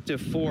 An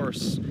active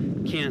force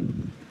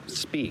can't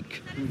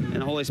speak. And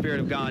the Holy Spirit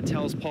of God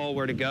tells Paul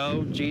where to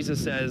go.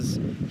 Jesus says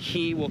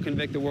he will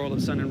convict the world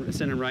of sin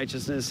and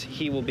righteousness.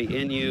 He will be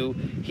in you.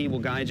 He will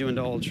guide you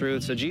into all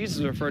truth. So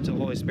Jesus referred to the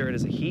Holy Spirit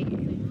as a he,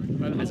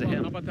 as a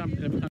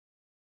him.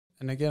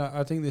 And again,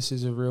 I think this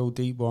is a real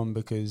deep one,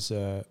 because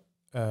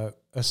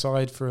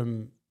aside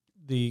from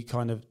the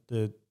kind of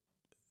the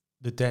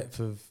depth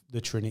of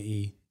the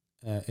Trinity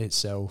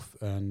itself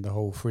and the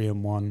whole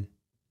 3-in-1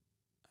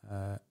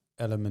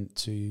 element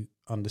to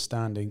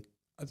understanding,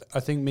 I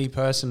think me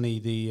personally,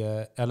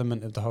 the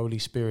element of the Holy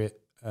Spirit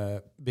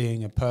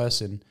being a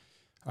person,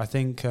 I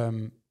think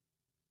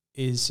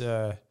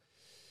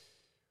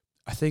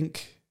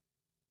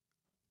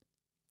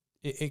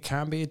it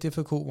can be a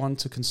difficult one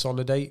to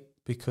consolidate,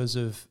 because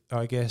of,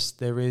 I guess,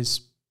 there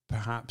is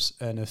perhaps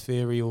an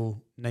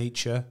ethereal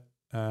nature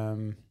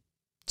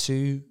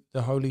to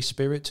the Holy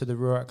Spirit, to the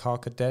Ruach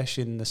HaKodesh,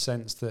 in the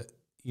sense that,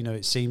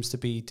 it seems to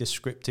be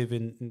descriptive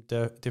in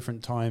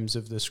different times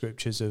of the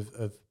scriptures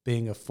of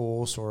being a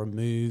force or a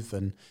move,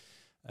 and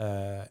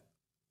that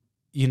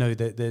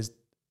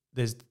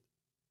there's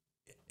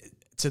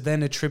to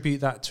then attribute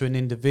that to an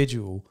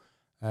individual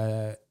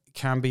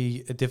can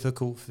be a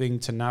difficult thing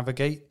to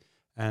navigate.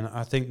 And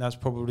I think that's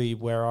probably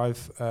where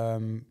I've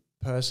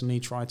personally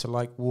tried to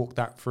walk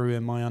that through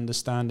in my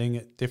understanding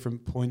at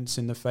different points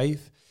in the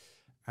faith.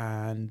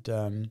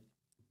 And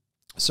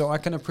so I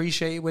can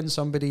appreciate when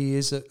somebody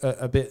is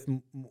a bit,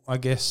 I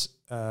guess,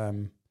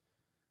 can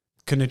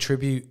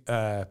attribute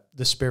the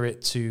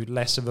Spirit to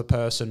less of a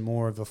person,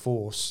 more of a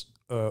force,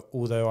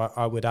 although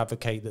I would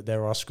advocate that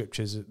there are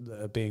scriptures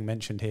that are being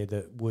mentioned here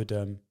that would,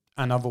 and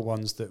other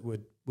ones that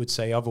would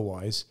say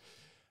otherwise.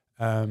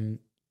 So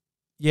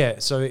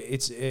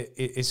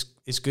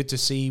it's good to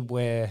see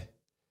where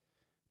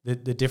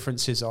the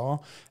differences are.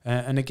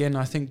 And again,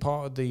 I think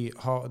part of the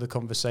heart of the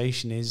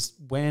conversation is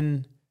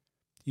when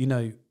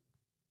you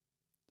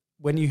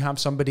have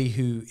somebody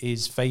who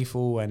is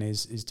faithful and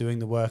is doing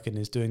the work and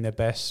is doing their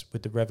best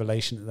with the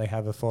revelation that they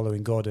have of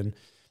following God, and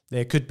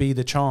there could be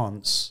the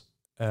chance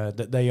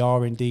that they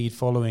are indeed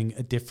following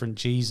a different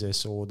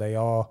Jesus, or they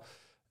are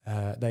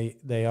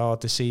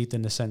deceived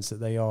in the sense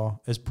that they are,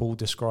 as Paul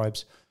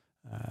describes,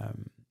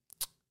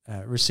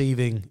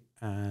 receiving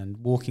and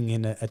walking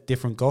in a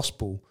different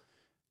gospel.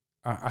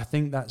 I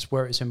think that's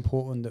where it's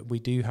important that we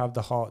do have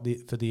the heart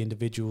for the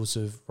individuals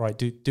of, right,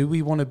 do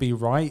we want to be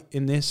right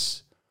in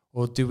this,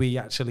 or do we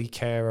actually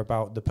care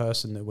about the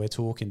person that we're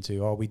talking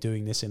to? Are we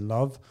doing this in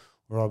love,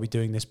 or are we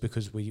doing this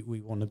because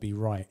we want to be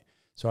right?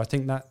 So I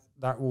think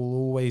that will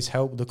always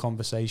help the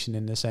conversation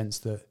in the sense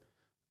that,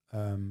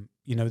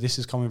 this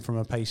is coming from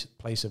a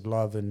place of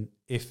love. And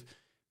if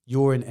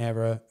you're in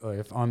error, or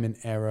if I'm in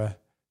error,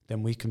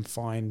 then we can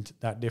find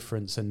that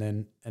difference and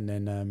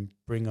then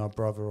bring our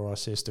brother or our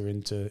sister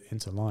into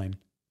line.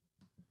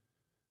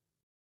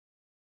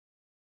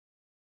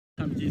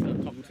 Jesus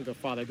talking to the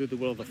Father, do the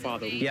will of the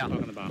Father. Who's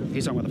talking about?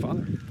 He's talking about the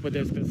Father. But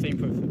there's the same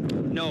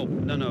person. No.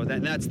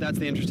 That's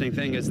the interesting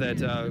thing is that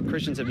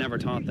Christians have never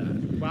taught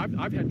that. Well,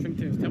 I've had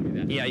Trinitarians tell me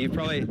that. Yeah, you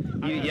probably.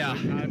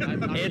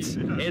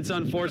 It's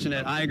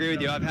unfortunate. I agree with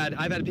you. I've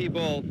had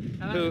people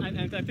who.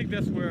 And I think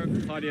that's where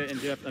Claudia and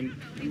Jeff, and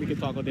we can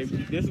talk all day.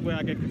 This is where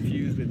I get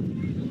confused with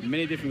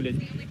many different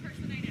religions.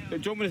 The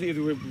Jehovah's Witness,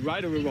 either we're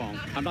right or we're wrong.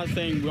 I'm not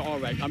saying we're all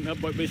right, but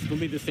it's going to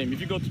be the same. If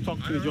you go to talk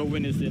to the Jehovah's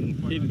Witness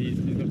in Italy,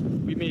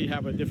 we may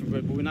have a different,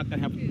 but we're not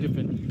going to have a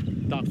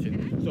different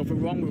doctrine. So if we're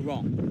wrong,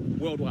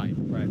 worldwide.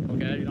 Right.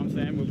 Okay, you know what I'm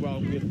saying? We're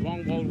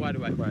wrong worldwide,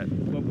 right?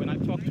 But when I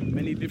talk to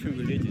many different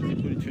religions,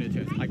 including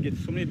Trinitarians, I get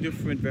so many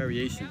different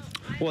variations.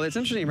 Well, it's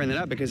interesting you bring that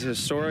up because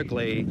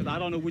historically, I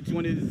don't know which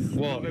one is.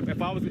 Well,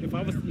 if I was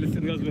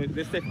listening,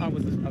 let's say I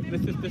was a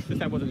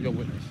Jehovah's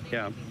Witness.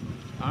 Yeah.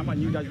 I'm like,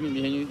 you guys meet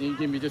me and you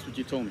give me just what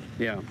you told me.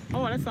 Yeah.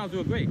 Oh, that sounds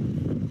real great.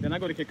 Then I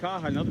go to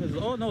Kikaha and others,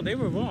 oh no, they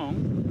were wrong.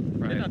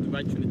 Right. They're not the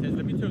right Trinitarians.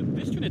 Let me tell you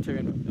this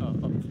Trinitarian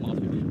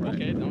philosophy. Right.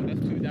 Okay, no, that's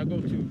two. I'll go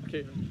to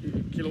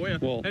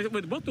Kilauea. Well,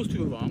 but both those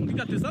two are wrong. We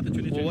got this other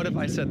Trinitarian. Well, what if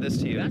I said this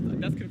to you?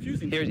 That's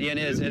confusing. Here, yeah, it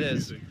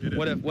is.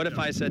 What if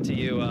I said to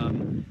you,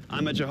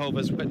 I'm a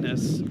Jehovah's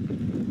Witness,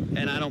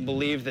 and I don't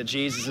believe that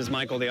Jesus is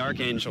Michael the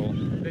Archangel?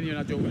 Then you're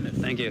not Jehovah's Witness.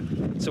 Thank you.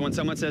 So when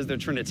someone says they're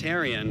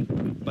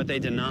Trinitarian, but they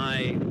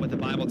deny what the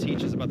Bible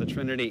teaches about the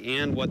Trinity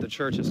and what the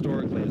church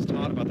historically has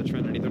taught about the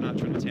Trinity, they're not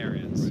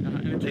Trinitarians.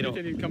 And they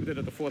don't come to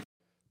the fourth.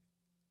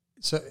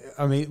 So,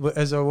 I mean,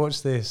 as I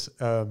watched this,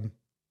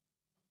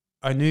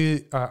 I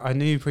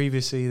knew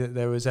previously that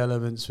there was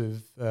elements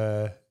with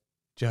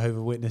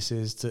Jehovah's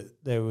Witnesses,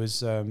 that there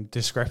was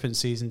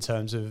discrepancies in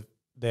terms of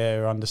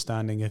their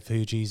understanding of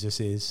who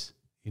Jesus is,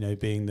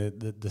 being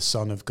the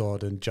Son of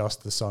God and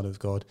just the Son of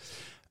God.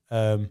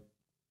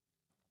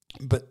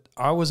 But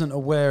I wasn't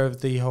aware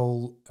of the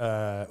whole,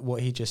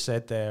 what he just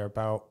said there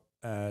about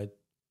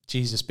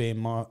Jesus being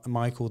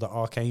Michael the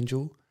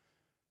Archangel.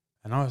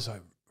 And I was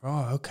like,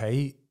 oh,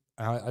 okay.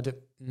 I did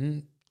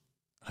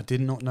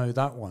not know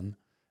that one.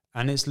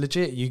 And it's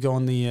legit. You go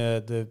on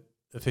the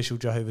official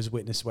Jehovah's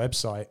Witness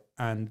website,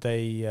 and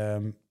they,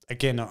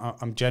 again,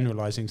 I'm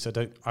generalizing, so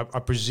I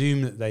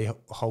presume that they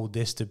hold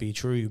this to be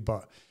true,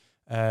 but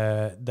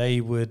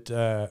they would,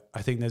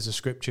 I think there's a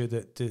scripture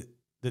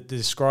that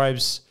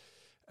describes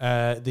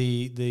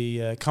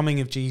the coming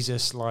of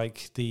Jesus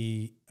like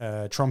the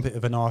trumpet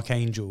of an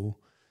archangel,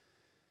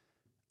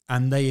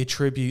 and they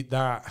attribute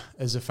that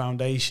as a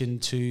foundation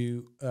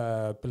to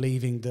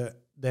believing that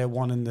they're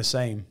one and the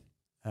same,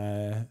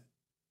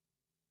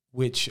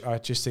 which I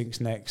just think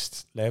is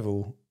next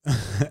level.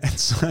 And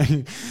so,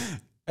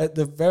 at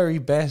the very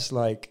best,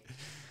 well,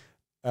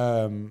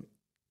 I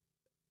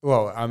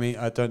mean,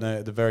 I don't know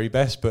at the very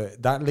best,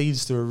 but that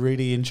leads to a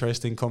really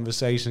interesting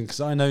conversation,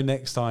 because I know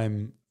next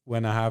time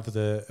when I have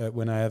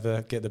when I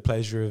ever get the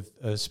pleasure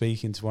of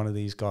speaking to one of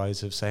these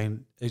guys, of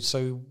saying,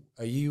 so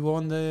are you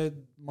on the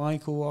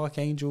Michael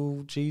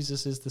Archangel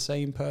Jesus is the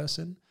same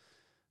person?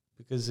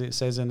 Because it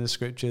says in the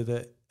scripture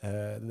that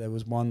there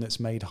was one that's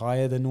made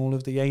higher than all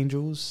of the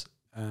angels.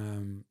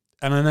 And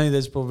I know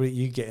there's probably,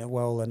 you get,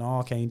 an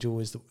archangel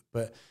is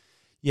but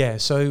yeah,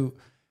 so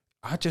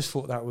I just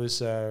thought that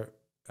was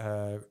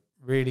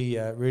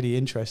really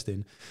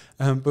interesting.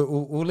 But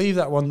we'll leave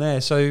that one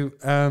there. So,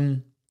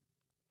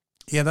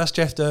 yeah, that's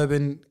Jeff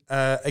Durbin.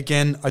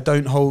 Again, I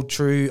don't hold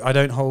to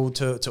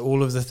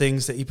all of the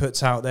things that he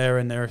puts out there,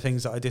 and there are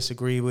things that I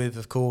disagree with,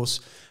 of course.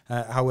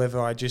 However,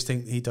 I just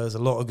think he does a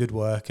lot of good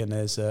work, and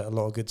there's a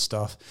lot of good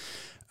stuff.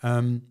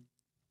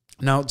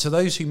 Now, to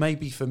those who may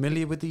be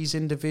familiar with these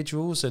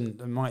individuals and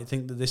might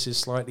think that this is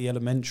slightly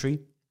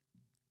elementary,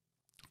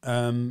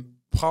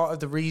 part of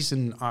the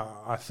reason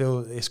I feel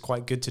it's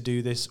quite good to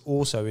do this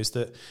also is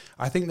that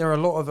I think there are a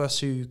lot of us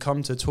who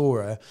come to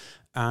Torah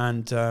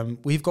and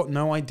we've got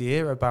no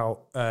idea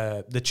about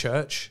the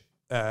church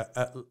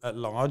at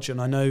large.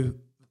 And I know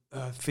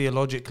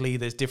theologically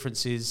there's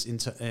differences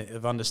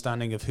of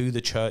understanding of who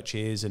the church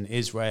is and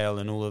Israel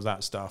and all of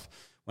that stuff.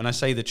 When I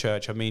say the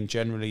church, I mean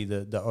generally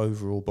the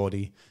overall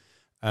body.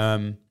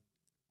 And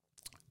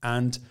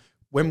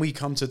when we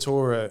come to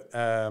Torah,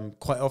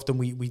 quite often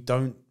we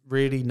don't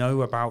really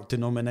know about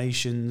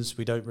denominations.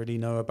 We don't really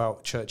know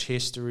about church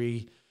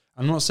history.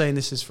 I'm not saying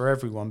this is for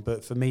everyone,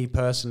 but for me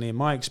personally, in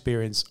my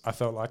experience, I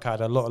felt like I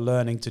had a lot of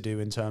learning to do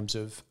in terms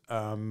of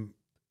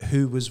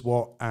who was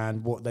what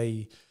and what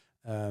they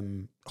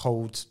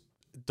hold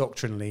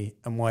doctrinally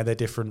and why they're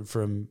different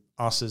from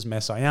us as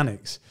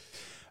Messianics.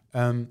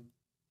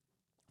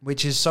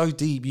 Which is so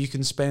deep.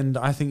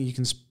 I think you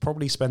can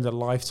probably spend a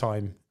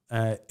lifetime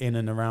in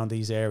and around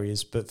these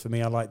areas. But for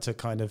me, I like to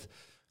kind of,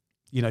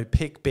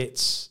 pick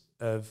bits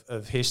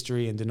of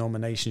history and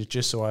denominations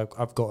just so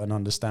I've got an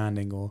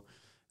understanding, or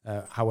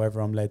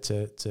however I'm led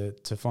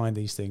to find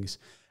these things.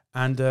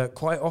 And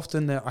quite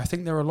often, I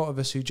think there are a lot of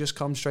us who just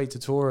come straight to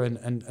Torah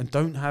and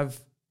don't have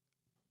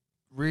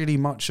really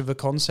much of a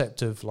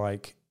concept of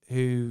like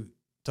who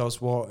does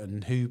what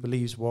and who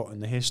believes what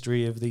and the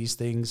history of these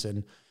things,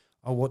 and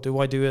what do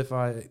I do if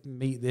I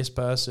meet this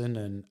person,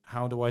 and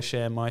how do I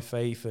share my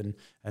faith and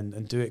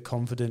do it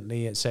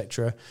confidently,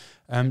 etc.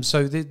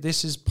 So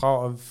this is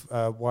part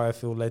of why I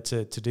feel led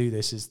to do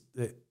this, is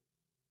that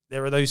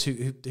there are those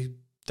who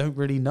don't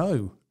really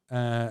know,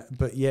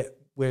 but yet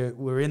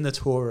we're in the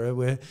Torah,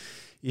 we're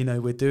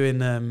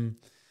doing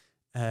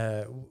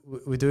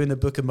we're doing the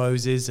Book of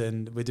Moses,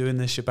 and we're doing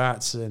the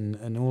Shabbats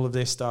and all of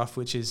this stuff,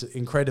 which is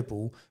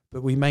incredible,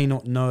 but we may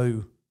not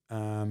know.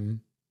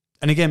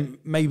 And again,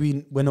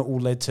 maybe we're not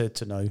all led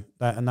to know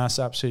that, and that's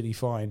absolutely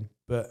fine.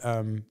 But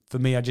for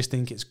me, I just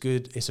think it's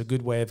good. It's a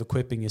good way of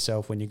equipping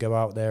yourself when you go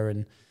out there,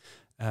 and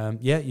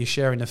you're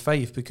sharing the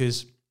faith.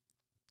 Because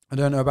I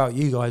don't know about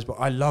you guys, but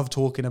I love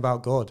talking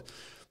about God,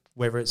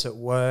 whether it's at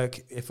work,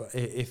 if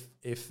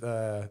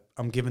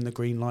I'm given the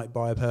green light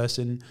by a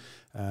person,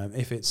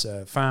 if it's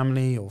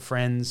family or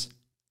friends,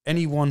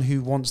 anyone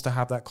who wants to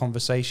have that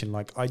conversation.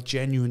 Like, I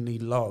genuinely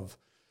love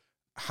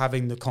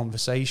having the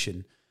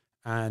conversation.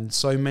 And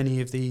so many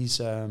of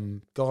these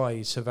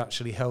guys have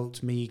actually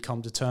helped me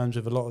come to terms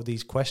with a lot of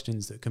these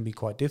questions that can be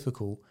quite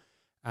difficult,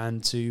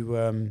 and to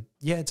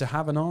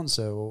have an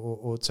answer,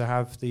 or to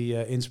have the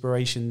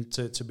inspiration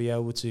to be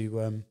able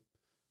to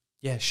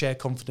share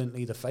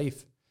confidently the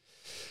faith.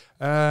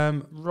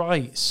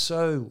 Right,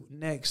 so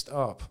next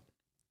up,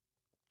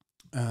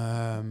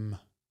 I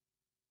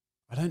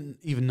don't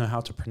even know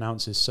how to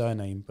pronounce his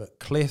surname, but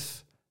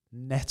Cliff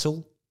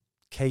Nettle,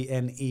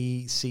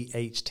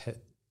 Knechle.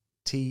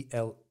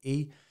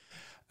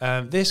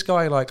 This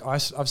guy, like,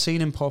 I've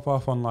seen him pop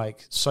up on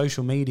like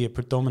social media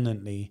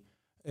predominantly,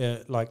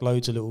 like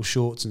loads of little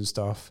shorts and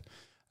stuff.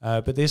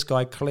 But this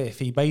guy Cliff,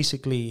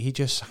 he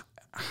just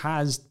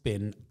has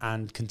been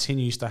and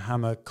continues to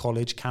hammer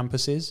college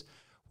campuses,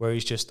 where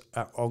he's just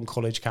on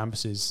college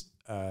campuses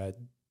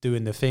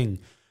doing the thing,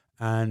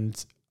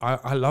 and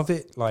I love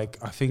it. Like,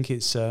 I think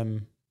it's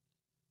you're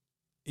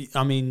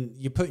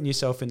putting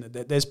yourself in.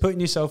 There's putting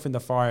yourself in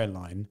the firing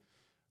line,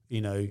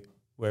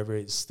 whether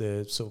it's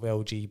the sort of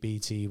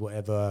LGBT,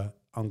 whatever,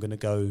 I'm going to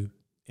go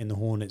in the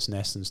hornet's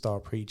nest and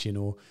start preaching,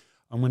 or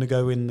I'm going to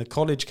go in the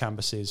college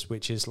campuses,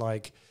 which is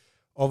like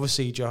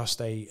obviously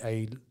just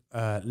a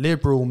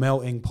liberal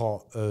melting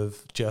pot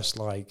of just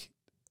like,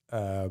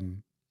 talk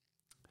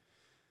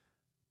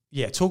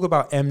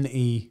about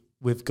enmity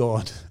with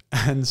God.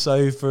 And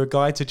so for a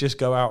guy to just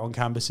go out on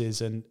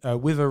campuses and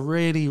with a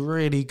really,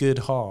 really good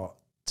heart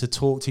to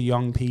talk to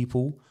young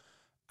people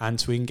and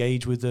to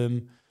engage with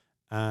them,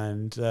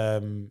 and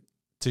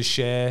to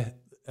share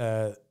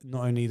not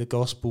only the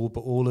gospel but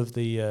all of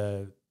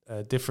the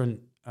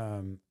different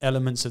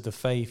elements of the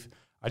faith,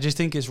 I just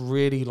think it's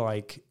really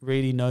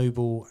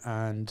noble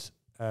and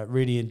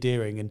really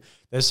endearing. And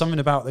there's something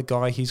about the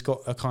guy. He's got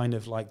a kind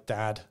of like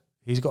dad.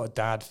 He's got a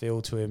dad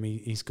feel to him.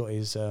 He's got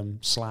his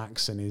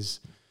slacks and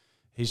his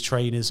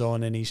trainers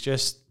on, and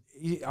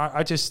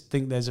I just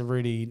think there's a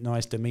really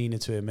nice demeanor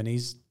to him, and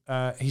he's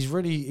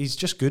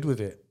just good with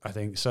it, I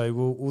think. So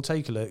we'll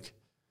take a look.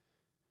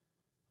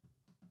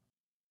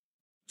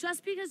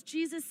 Just because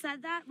Jesus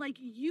said that, like,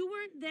 you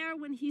weren't there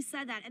when he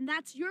said that, and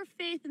that's your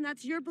faith and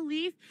that's your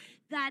belief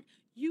that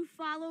you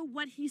follow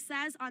what he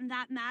says on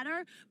that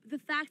matter. But the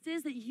fact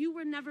is that you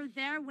were never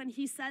there when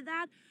he said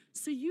that,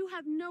 so you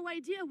have no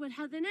idea what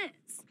heaven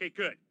is. Okay,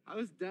 good. I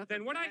was definitely.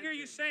 Then what I hear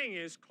you saying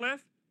is,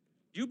 Cliff,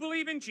 you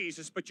believe in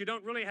Jesus, but you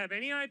don't really have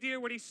any idea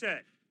what he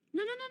said.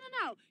 No.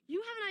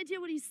 You have an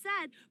idea what he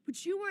said,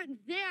 but you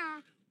weren't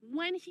there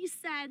when he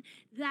said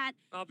that.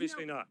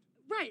 Obviously not.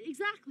 Right,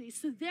 exactly.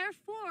 So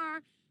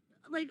therefore,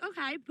 like,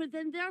 okay, but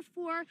then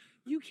therefore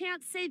you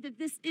can't say that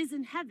this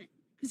isn't heaven.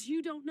 because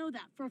you don't know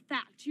that for a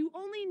fact. You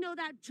only know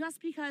that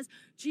just because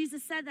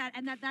Jesus said that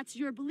and that's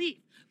your belief.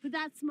 But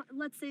that's,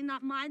 let's say,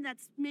 not mine.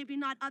 That's maybe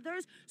not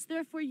others. So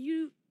therefore,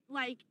 you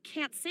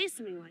can't say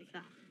something like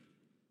that.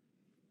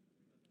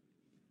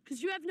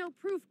 Because you have no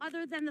proof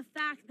other than the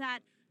fact that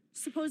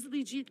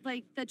supposedly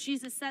that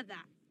Jesus said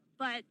that.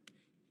 But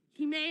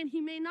he may and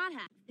he may not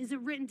have. Is it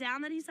written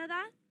down that he said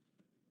that?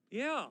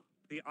 Yeah,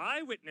 the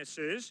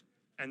eyewitnesses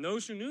and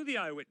those who knew the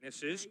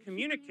eyewitnesses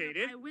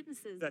communicated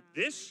that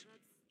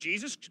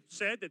Jesus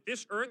said that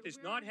this earth is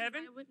not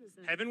heaven.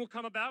 Heaven will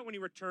come about when he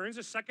returns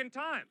a second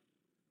time.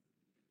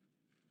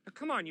 Now,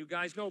 come on, you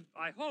guys know,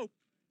 I hope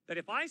that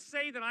if I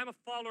say that I'm a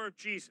follower of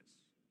Jesus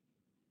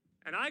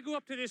and I go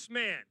up to this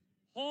man,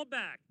 haul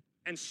back,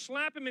 and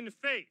slap him in the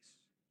face,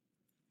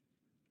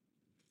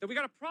 that we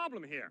got a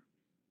problem here.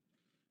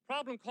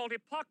 Problem called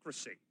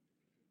hypocrisy.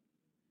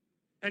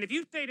 And if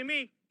you say to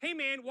me, hey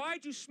man,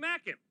 why'd you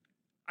smack him?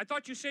 I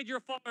thought you said you're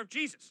a follower of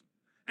Jesus.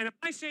 And if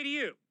I say to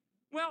you,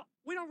 well,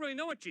 we don't really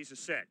know what Jesus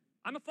said.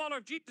 I'm a follower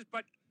of Jesus,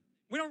 but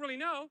we don't really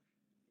know.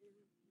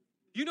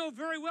 You know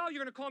very well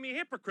you're going to call me a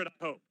hypocrite,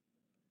 I hope.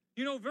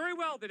 You know very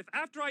well that if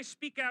after I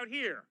speak out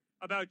here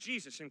about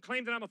Jesus and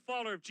claim that I'm a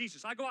follower of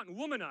Jesus, I go out and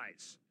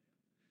womanize,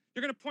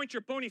 you're going to point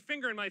your bony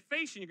finger in my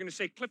face and you're going to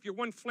say, Cliff, you're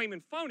one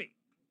flaming phony.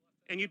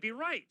 And you'd be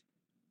right.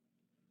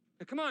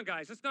 Now, come on,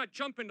 guys, let's not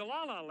jump into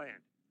la-la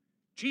land.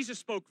 Jesus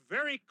spoke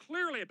very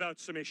clearly about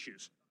some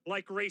issues,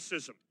 like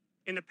racism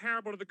in the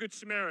parable of the Good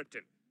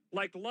Samaritan,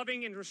 like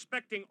loving and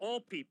respecting all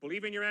people,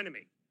 even your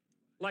enemy,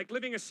 like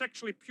living a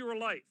sexually pure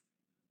life.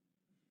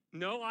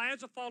 No, I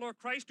as a follower of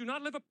Christ do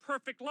not live a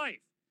perfect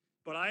life,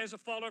 but I as a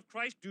follower of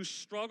Christ do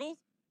struggle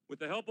with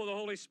the help of the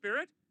Holy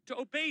Spirit to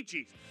obey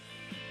Jesus.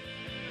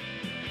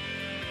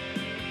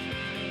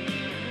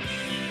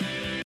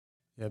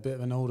 Yeah, a bit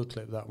of an older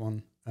clip, that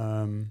one.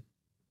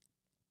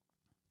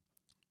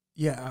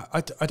 Yeah,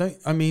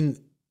 I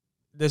mean,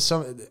 there's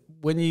some,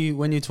 when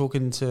you're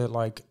talking to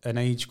like an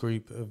age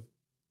group of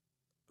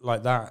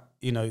like that,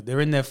 you know,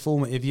 they're in their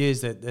formative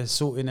years, they're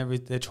sorting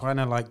everything, they're trying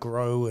to like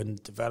grow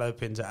and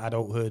develop into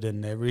adulthood,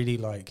 and they're really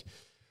like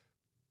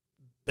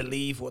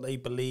believe what they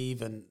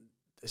believe, and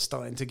they're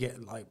starting to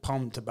get like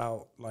pumped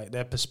about like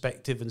their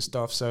perspective and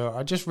stuff. So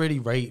I just really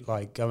rate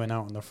like going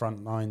out on the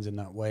front lines in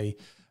that way.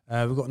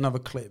 We've got another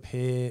clip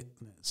here.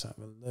 Let's have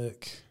a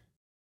look.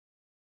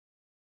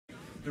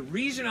 The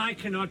reason I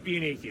cannot be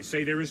an atheist,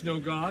 say there is no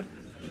God,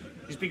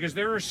 is because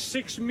there are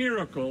 6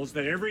 miracles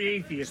that every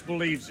atheist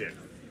believes in,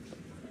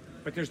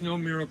 but there's no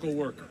miracle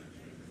worker.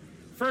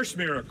 First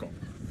miracle,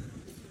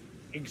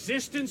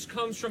 existence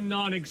comes from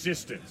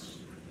non-existence,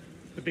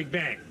 the Big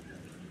Bang.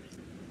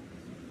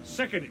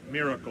 Second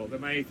miracle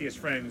that my atheist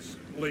friends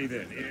believe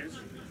in is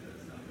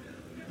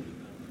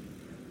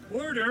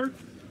order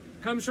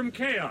comes from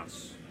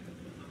chaos.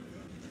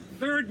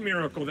 Third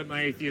miracle that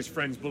my atheist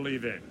friends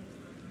believe in,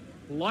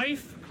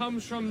 life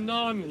comes from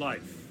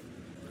non-life.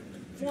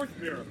 Fourth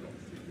miracle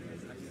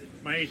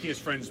my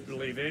atheist friends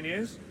believe in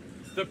is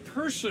the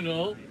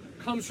personal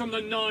comes from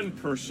the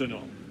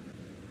non-personal.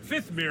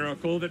 Fifth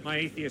miracle that my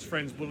atheist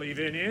friends believe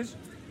in is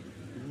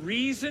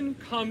reason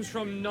comes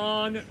from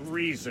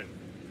non-reason.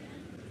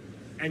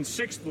 And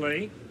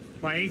sixthly,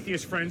 my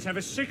atheist friends have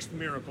a 6th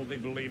miracle they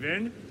believe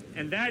in,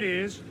 and that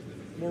is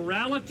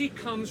morality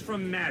comes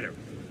from matter.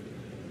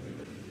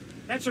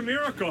 That's a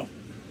miracle.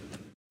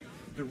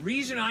 The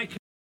reason I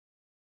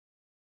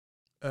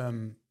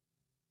can...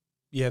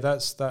 Yeah,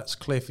 that's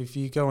Cliff. If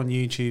you go on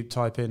YouTube,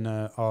 type in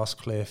Ask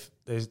Cliff.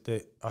 I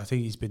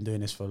think he's been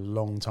doing this for a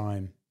long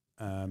time.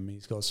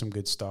 He's got some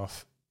good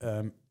stuff.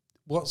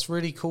 What's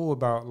really cool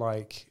about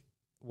like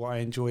what I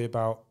enjoy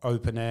about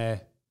open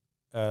air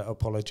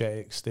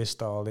apologetics, this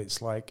style,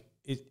 it's like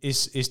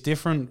it's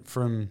different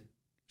from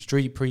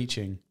street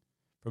preaching,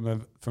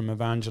 from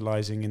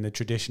evangelizing in the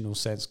traditional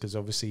sense, because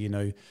obviously, you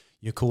know,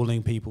 you're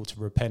calling people to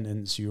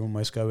repentance. You're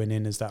almost going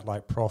in as that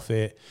like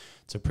prophet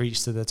to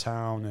preach to the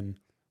town, and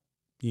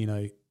you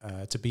know,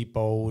 to be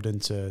bold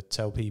and to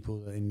tell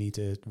people that they need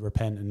to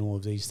repent and all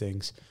of these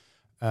things.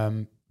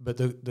 But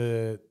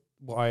the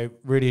what I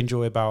really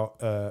enjoy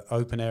about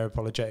open air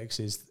apologetics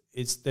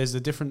is there's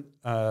a different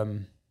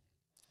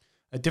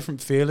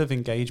feel of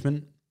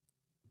engagement,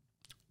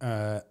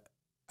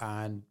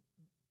 and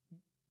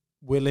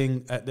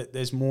willing.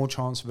 There's more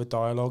chance of a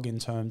dialogue in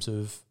terms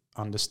of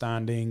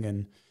understanding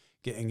and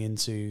getting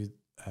into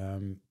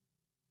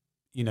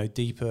you know,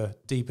 deeper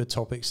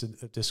topics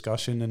of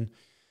discussion.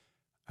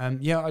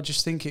 And yeah, I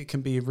just think it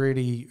can be a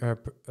really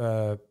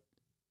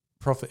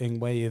profiting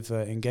way of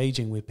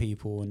engaging with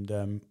people.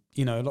 And,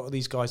 you know, a lot of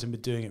these guys have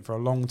been doing it for a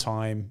long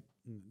time.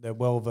 They're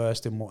well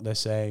versed in what they're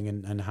saying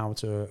and how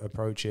to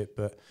approach it.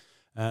 But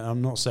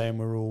I'm not saying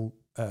we're all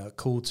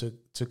cool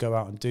to go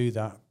out and do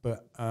that.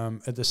 But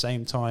at the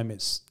same time,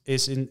 it's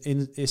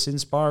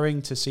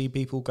inspiring to see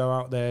people go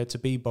out there, to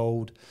be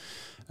bold,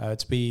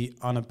 to be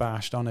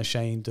unabashed,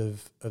 unashamed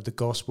of the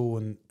gospel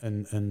and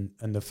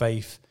the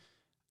faith,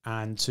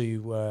 and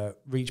to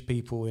reach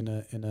people in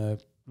a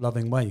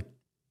loving way.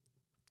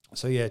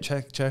 So yeah,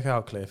 check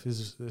out Cliff.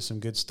 There's some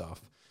good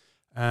stuff.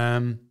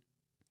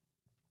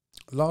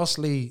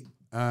 Lastly,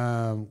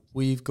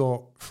 we've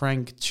got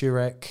Frank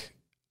Turek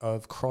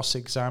of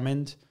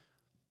Cross-Examined.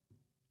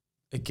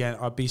 Again,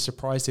 I'd be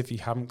surprised if you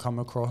haven't come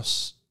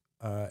across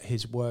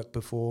his work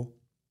before.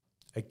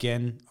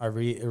 Again, I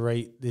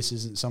reiterate, this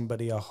isn't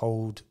somebody I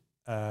hold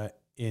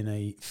in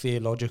a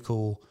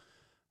theological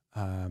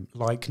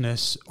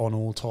likeness on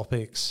all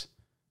topics.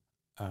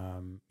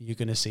 You're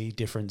going to see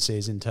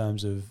differences in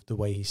terms of the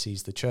way he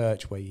sees the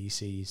church, way he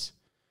sees,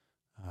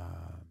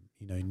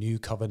 new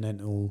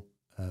covenantal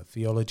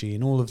theology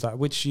and all of that,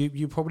 which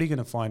you're probably going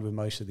to find with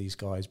most of these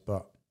guys.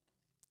 But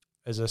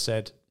as I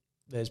said,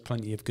 there's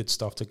plenty of good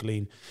stuff to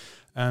glean.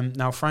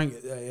 Now,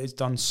 Frank has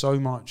done so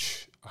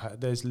much.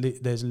 There's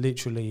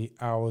literally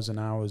hours and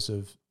hours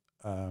of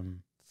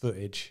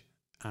footage,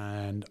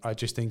 and I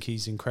just think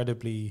he's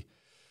incredibly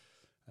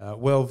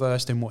well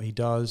versed in what he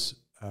does.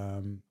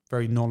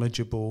 Very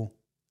knowledgeable,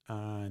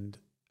 and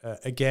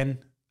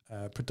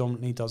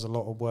predominantly does a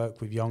lot of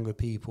work with younger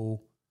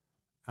people,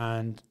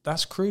 and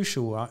that's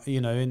crucial.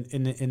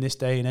 In this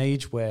day and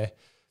age where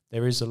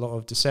there is a lot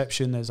of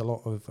deception, there's a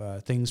lot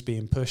of things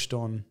being pushed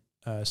on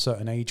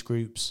certain age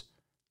groups.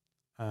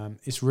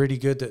 It's really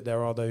good that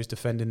there are those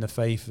defending the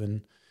faith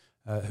and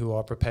who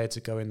are prepared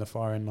to go in the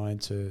firing line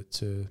to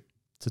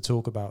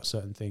talk about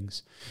certain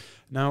things.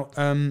 Now,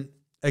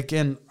 I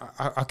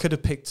could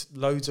have picked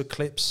loads of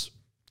clips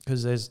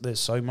because there's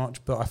so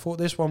much, but I thought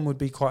this one would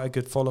be quite a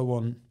good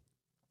follow-on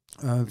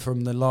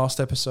from the last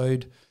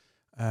episode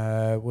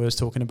where I was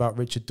talking about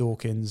Richard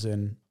Dawkins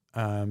and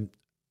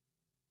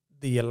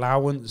the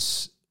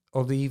allowance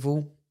of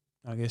evil,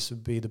 I guess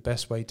would be the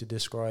best way to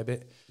describe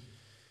it.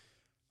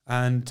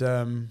 And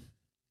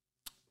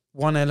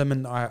one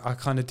element I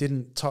kind of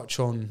didn't touch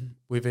on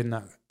within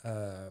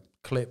that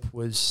clip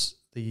was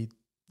the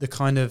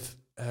kind of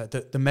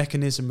the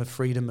mechanism of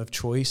freedom of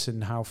choice,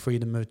 and how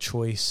freedom of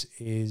choice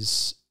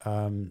is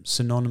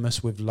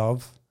synonymous with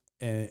love.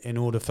 In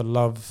order for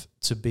love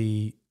to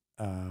be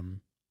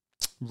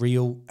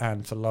real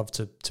and for love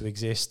to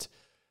exist,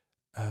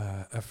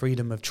 a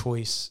freedom of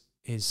choice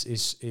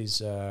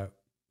is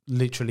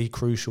literally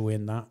crucial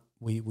in that.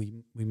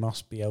 We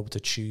must be able to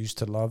choose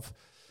to love.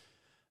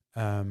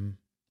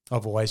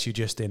 Otherwise, you're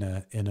just in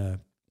a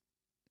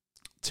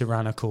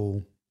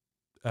tyrannical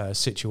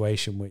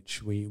situation,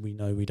 which we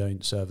know we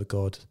don't serve a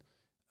God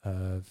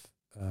of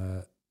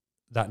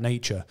that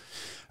nature.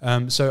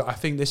 So I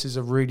think this is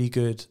a really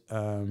good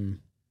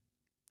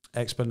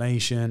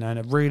explanation and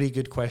a really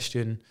good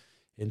question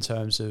in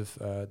terms of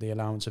the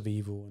allowance of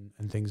evil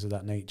and things of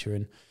that nature.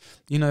 And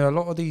a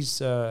lot of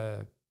these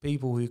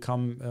people who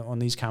come on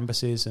these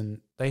campuses, and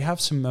they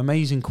have some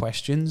amazing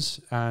questions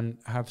and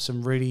have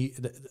some really,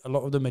 a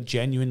lot of them are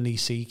genuinely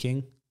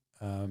seeking,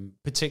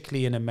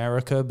 particularly in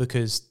America,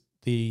 because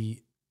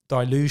the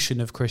dilution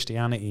of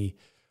Christianity,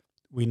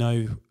 we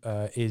know,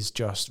 is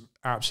just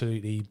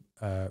absolutely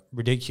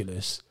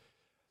ridiculous.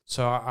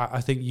 So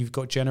I think you've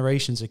got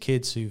generations of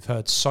kids who've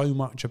heard so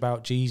much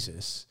about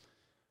Jesus,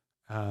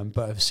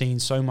 but have seen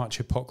so much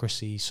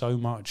hypocrisy, so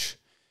much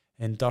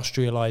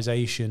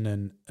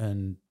industrialization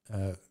and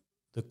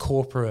the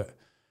corporate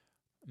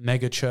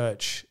mega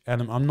church.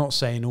 And I'm not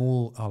saying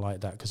all are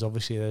like that, because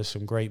obviously there's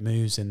some great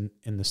moves in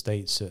the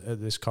States at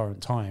this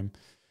current time.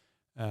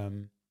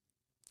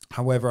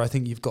 However, I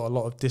think you've got a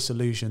lot of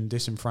disillusioned,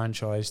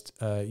 disenfranchised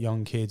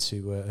young kids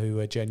who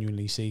are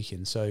genuinely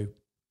seeking. So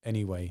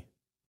anyway.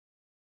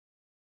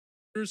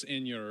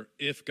 In your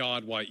If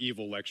God, Why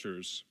Evil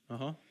lectures,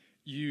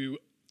 you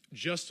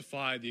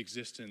justify the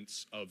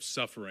existence of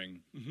suffering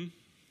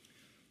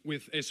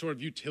with a sort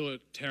of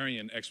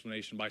utilitarian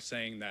explanation by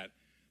saying that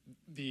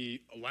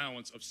the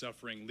allowance of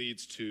suffering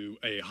leads to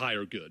a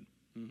higher good.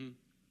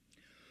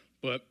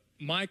 But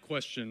my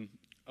question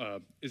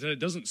is that it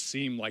doesn't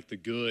seem like the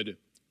good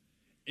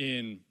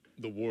in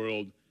the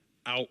world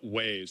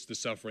outweighs the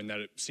suffering, that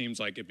it seems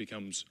like it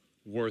becomes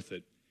worth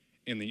it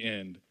in the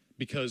end,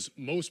 because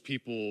most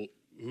people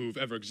who've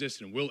ever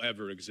existed and will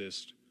ever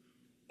exist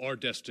are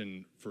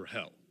destined for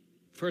hell.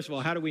 First of all,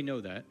 how do we know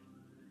that?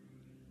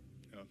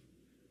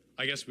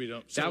 I guess we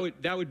don't. So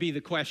that would be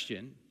the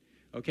question.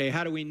 Okay,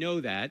 how do we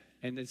know that?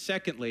 And then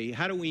secondly,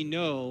 how do we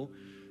know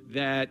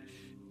that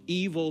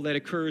evil that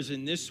occurs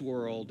in this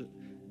world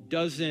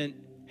doesn't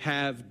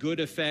have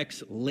good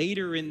effects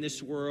later in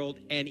this world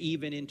and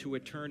even into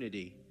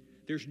eternity?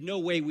 There's no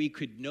way we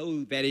could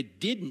know that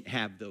it didn't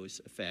have those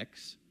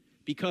effects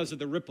because of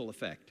the ripple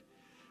effect.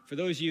 For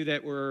those of you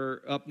that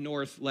were up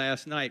north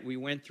last night, we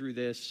went through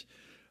this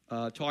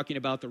talking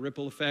about the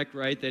ripple effect,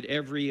 right? That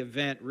every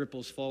event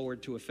ripples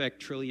forward to affect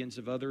trillions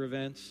of other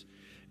events.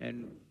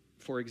 And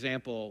for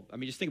example, I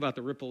mean, just think about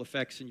the ripple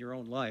effects in your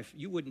own life.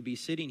 You wouldn't be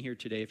sitting here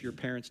today if your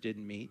parents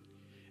didn't meet,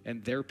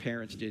 and their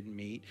parents didn't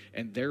meet,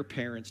 and their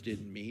parents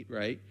didn't meet,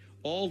 right?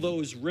 All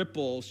those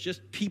ripples,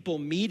 just people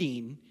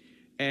meeting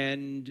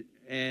and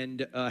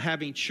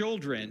having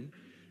children,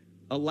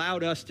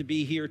 allowed us to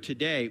be here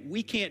today.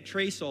 We can't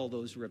trace all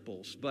those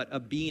ripples, but a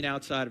being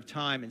outside of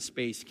time and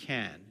space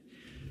can.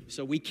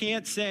 So we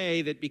can't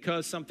say that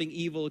because something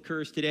evil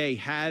occurs today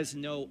has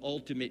no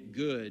ultimate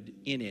good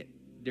in it.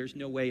 There's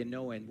no way of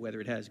knowing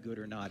whether it has good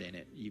or not in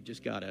it. You've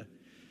just got to,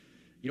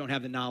 you don't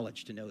have the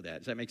knowledge to know that.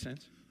 Does that make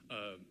sense?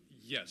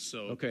 Yes. So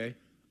okay.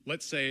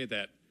 Let's say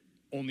that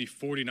only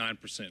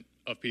 49%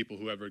 of people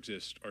who ever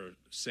exist are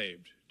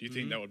saved. Do you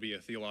think that would be a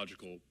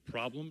theological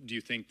problem? Do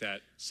you think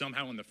that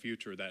somehow in the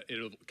future that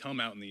it'll come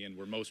out in the end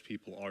where most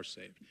people are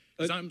saved?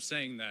 Because I'm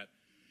saying that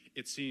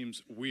it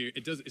seems weird.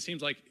 It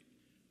seems like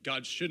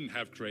God shouldn't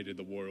have created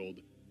the world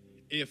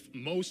if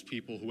most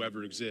people who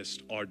ever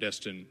exist are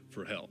destined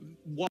for hell.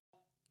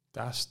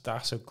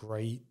 That's a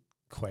great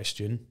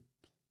question.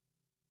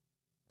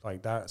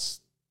 Like I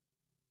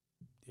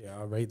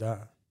rate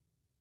that.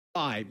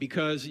 Why?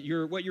 Because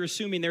what you're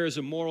assuming there is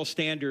a moral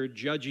standard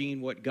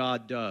judging what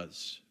God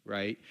does,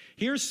 right?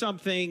 Here's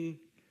something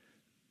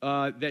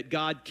that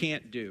God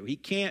can't do. He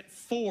can't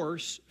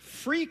force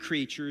free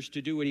creatures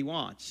to do what he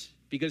wants,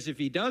 because if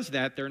he does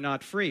that, they're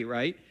not free,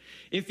 right?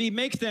 If he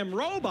makes them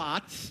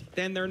robots,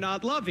 then they're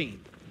not loving.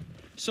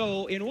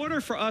 So in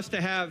order for us to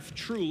have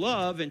true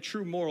love and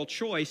true moral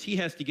choice, he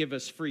has to give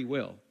us free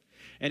will.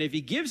 And if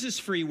he gives us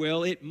free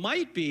will, it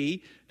might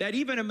be that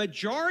even a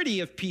majority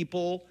of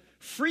people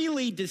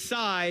freely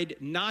decide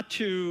not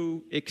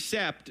to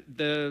accept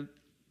the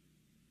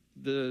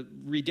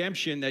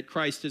redemption that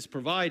Christ has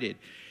provided.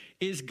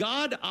 Is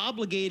God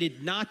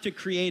obligated not to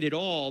create at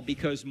all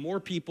because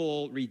more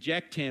people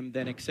reject him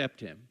than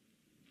accept him?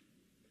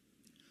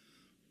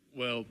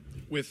 Well,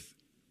 with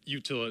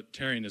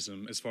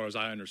utilitarianism, as far as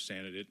I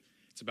understand it,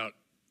 it's about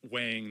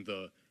weighing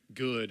the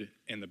good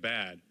and the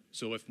bad.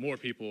 So if more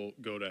people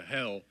go to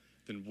hell,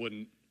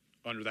 then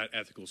under that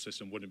ethical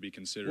system, wouldn't it be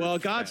considered Well,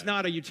 God's bad?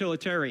 not a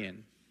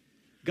utilitarian.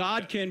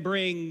 God can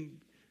bring...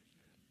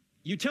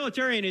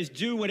 Utilitarian is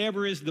do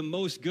whatever is the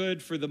most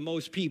good for the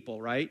most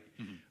people, right?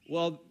 Mm-hmm.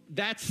 Well,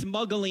 that's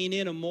smuggling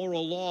in a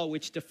moral law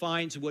which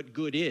defines what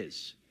good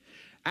is.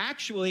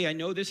 Actually, I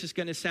know this is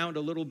going to sound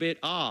a little bit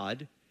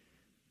odd,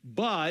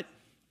 but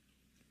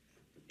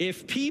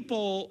if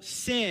people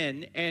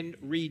sin and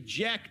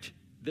reject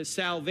the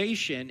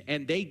salvation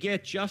and they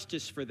get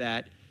justice for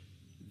that,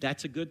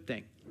 that's a good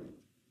thing.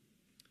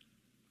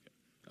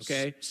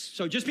 Okay?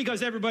 So just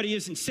because everybody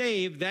isn't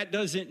saved, that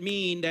doesn't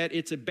mean that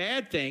it's a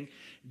bad thing.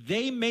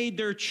 They made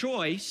their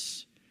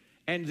choice,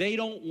 and they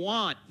don't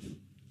want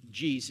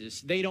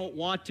Jesus. They don't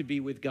want to be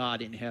with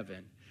God in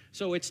heaven.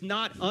 So it's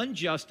not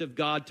unjust of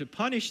God to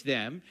punish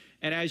them.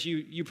 And as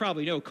you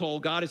probably know, Cole,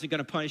 God isn't going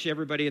to punish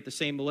everybody at the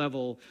same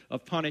level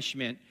of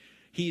punishment.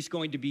 He's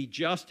going to be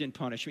just in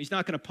punishment. He's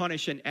not going to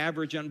punish an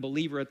average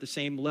unbeliever at the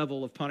same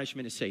level of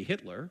punishment as, say,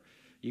 Hitler.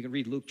 You can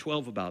read Luke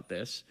 12 about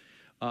this.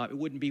 It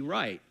wouldn't be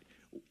right.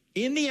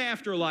 In the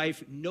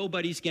afterlife,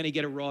 nobody's going to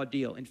get a raw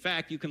deal. In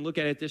fact, you can look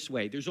at it this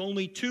way. There's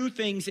only two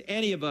things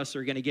any of us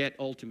are going to get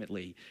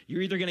ultimately.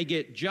 You're either going to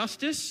get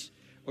justice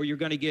or you're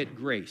going to get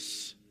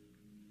grace.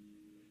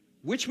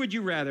 Which would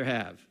you rather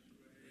have?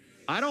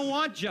 I don't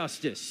want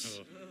justice.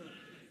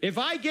 If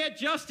I get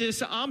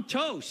justice, I'm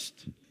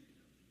toast.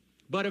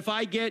 But if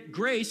I get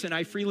grace and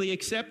I freely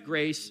accept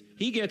grace,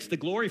 he gets the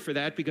glory for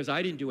that because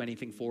I didn't do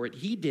anything for it.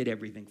 He did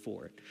everything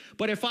for it.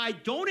 But if I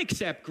don't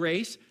accept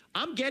grace,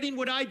 I'm getting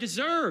what I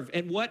deserve.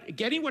 And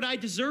getting what I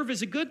deserve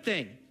is a good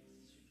thing.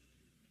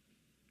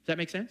 Does that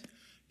make sense?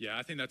 Yeah,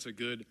 I think that's a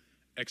good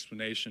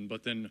explanation.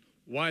 But then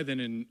why then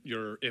in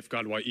your If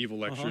God, Why Evil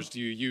lectures do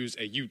you use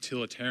a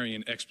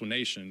utilitarian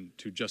explanation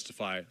to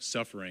justify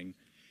suffering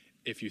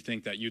if you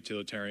think that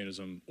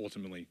utilitarianism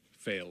ultimately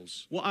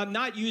fails? Well, I'm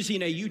not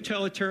using a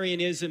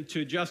utilitarianism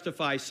to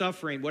justify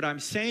suffering. What I'm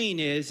saying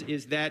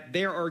is that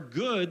there are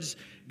goods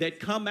that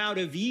come out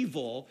of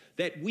evil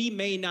that we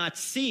may not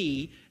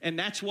see, and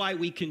that's why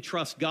we can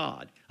trust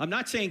God. I'm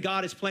not saying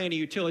God is playing a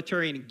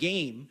utilitarian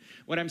game.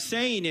 What I'm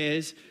saying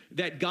is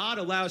that God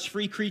allows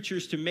free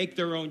creatures to make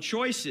their own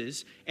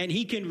choices, and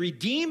he can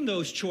redeem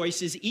those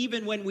choices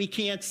even when we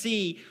can't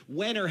see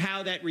when or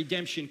how that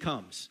redemption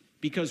comes,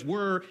 because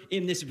we're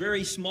in this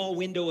very small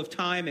window of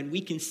time and we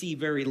can see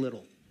very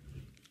little.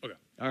 Okay.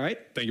 All right?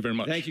 Thank you very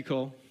much. Thank you,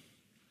 Cole.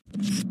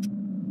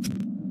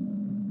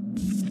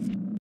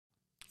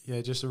 Yeah,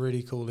 just a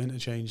really cool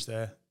interchange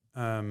there.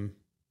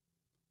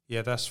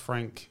 Yeah, that's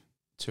Frank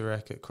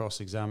Turek at Cross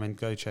Examine.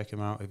 Go check him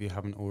out if you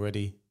haven't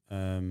already.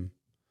 But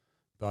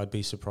I'd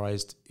be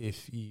surprised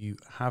if you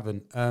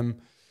haven't.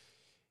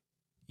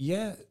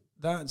 Yeah,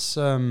 that's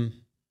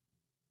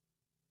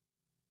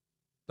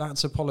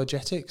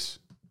apologetics.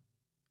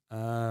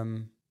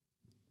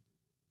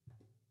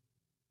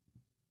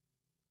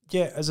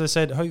 Yeah, as I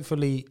said,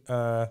 hopefully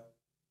that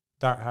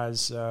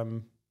has, I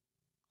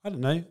don't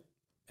know,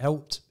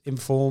 helped,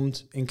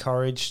 informed,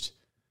 encouraged,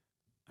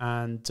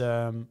 and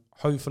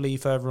hopefully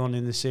further on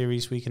in the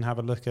series we can have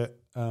a look at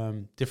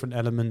different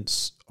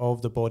elements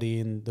of the body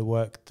and the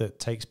work that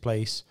takes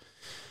place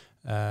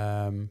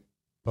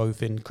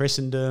both in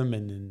Christendom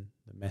and in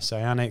the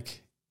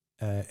Messianic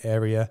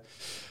area.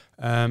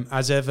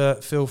 As ever,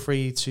 feel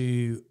free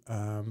to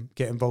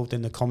get involved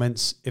in the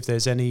comments. If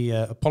there's any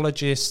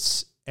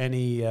apologists,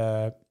 any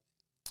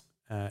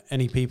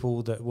any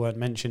people that weren't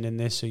mentioned in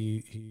this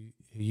who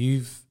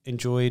you've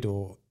enjoyed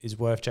or is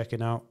worth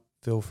checking out,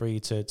 feel free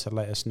to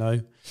let us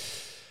know.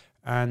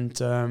 And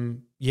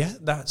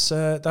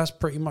that's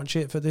pretty much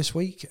it for this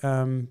week.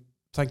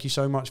 Thank you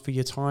so much for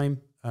your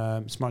time.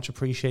 It's much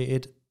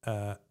appreciated.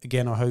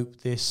 Again, I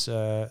hope this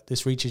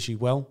reaches you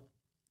well.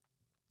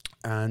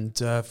 And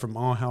from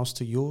our house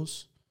to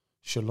yours,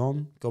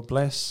 shalom, God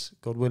bless.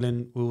 God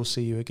willing, we will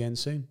see you again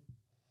soon.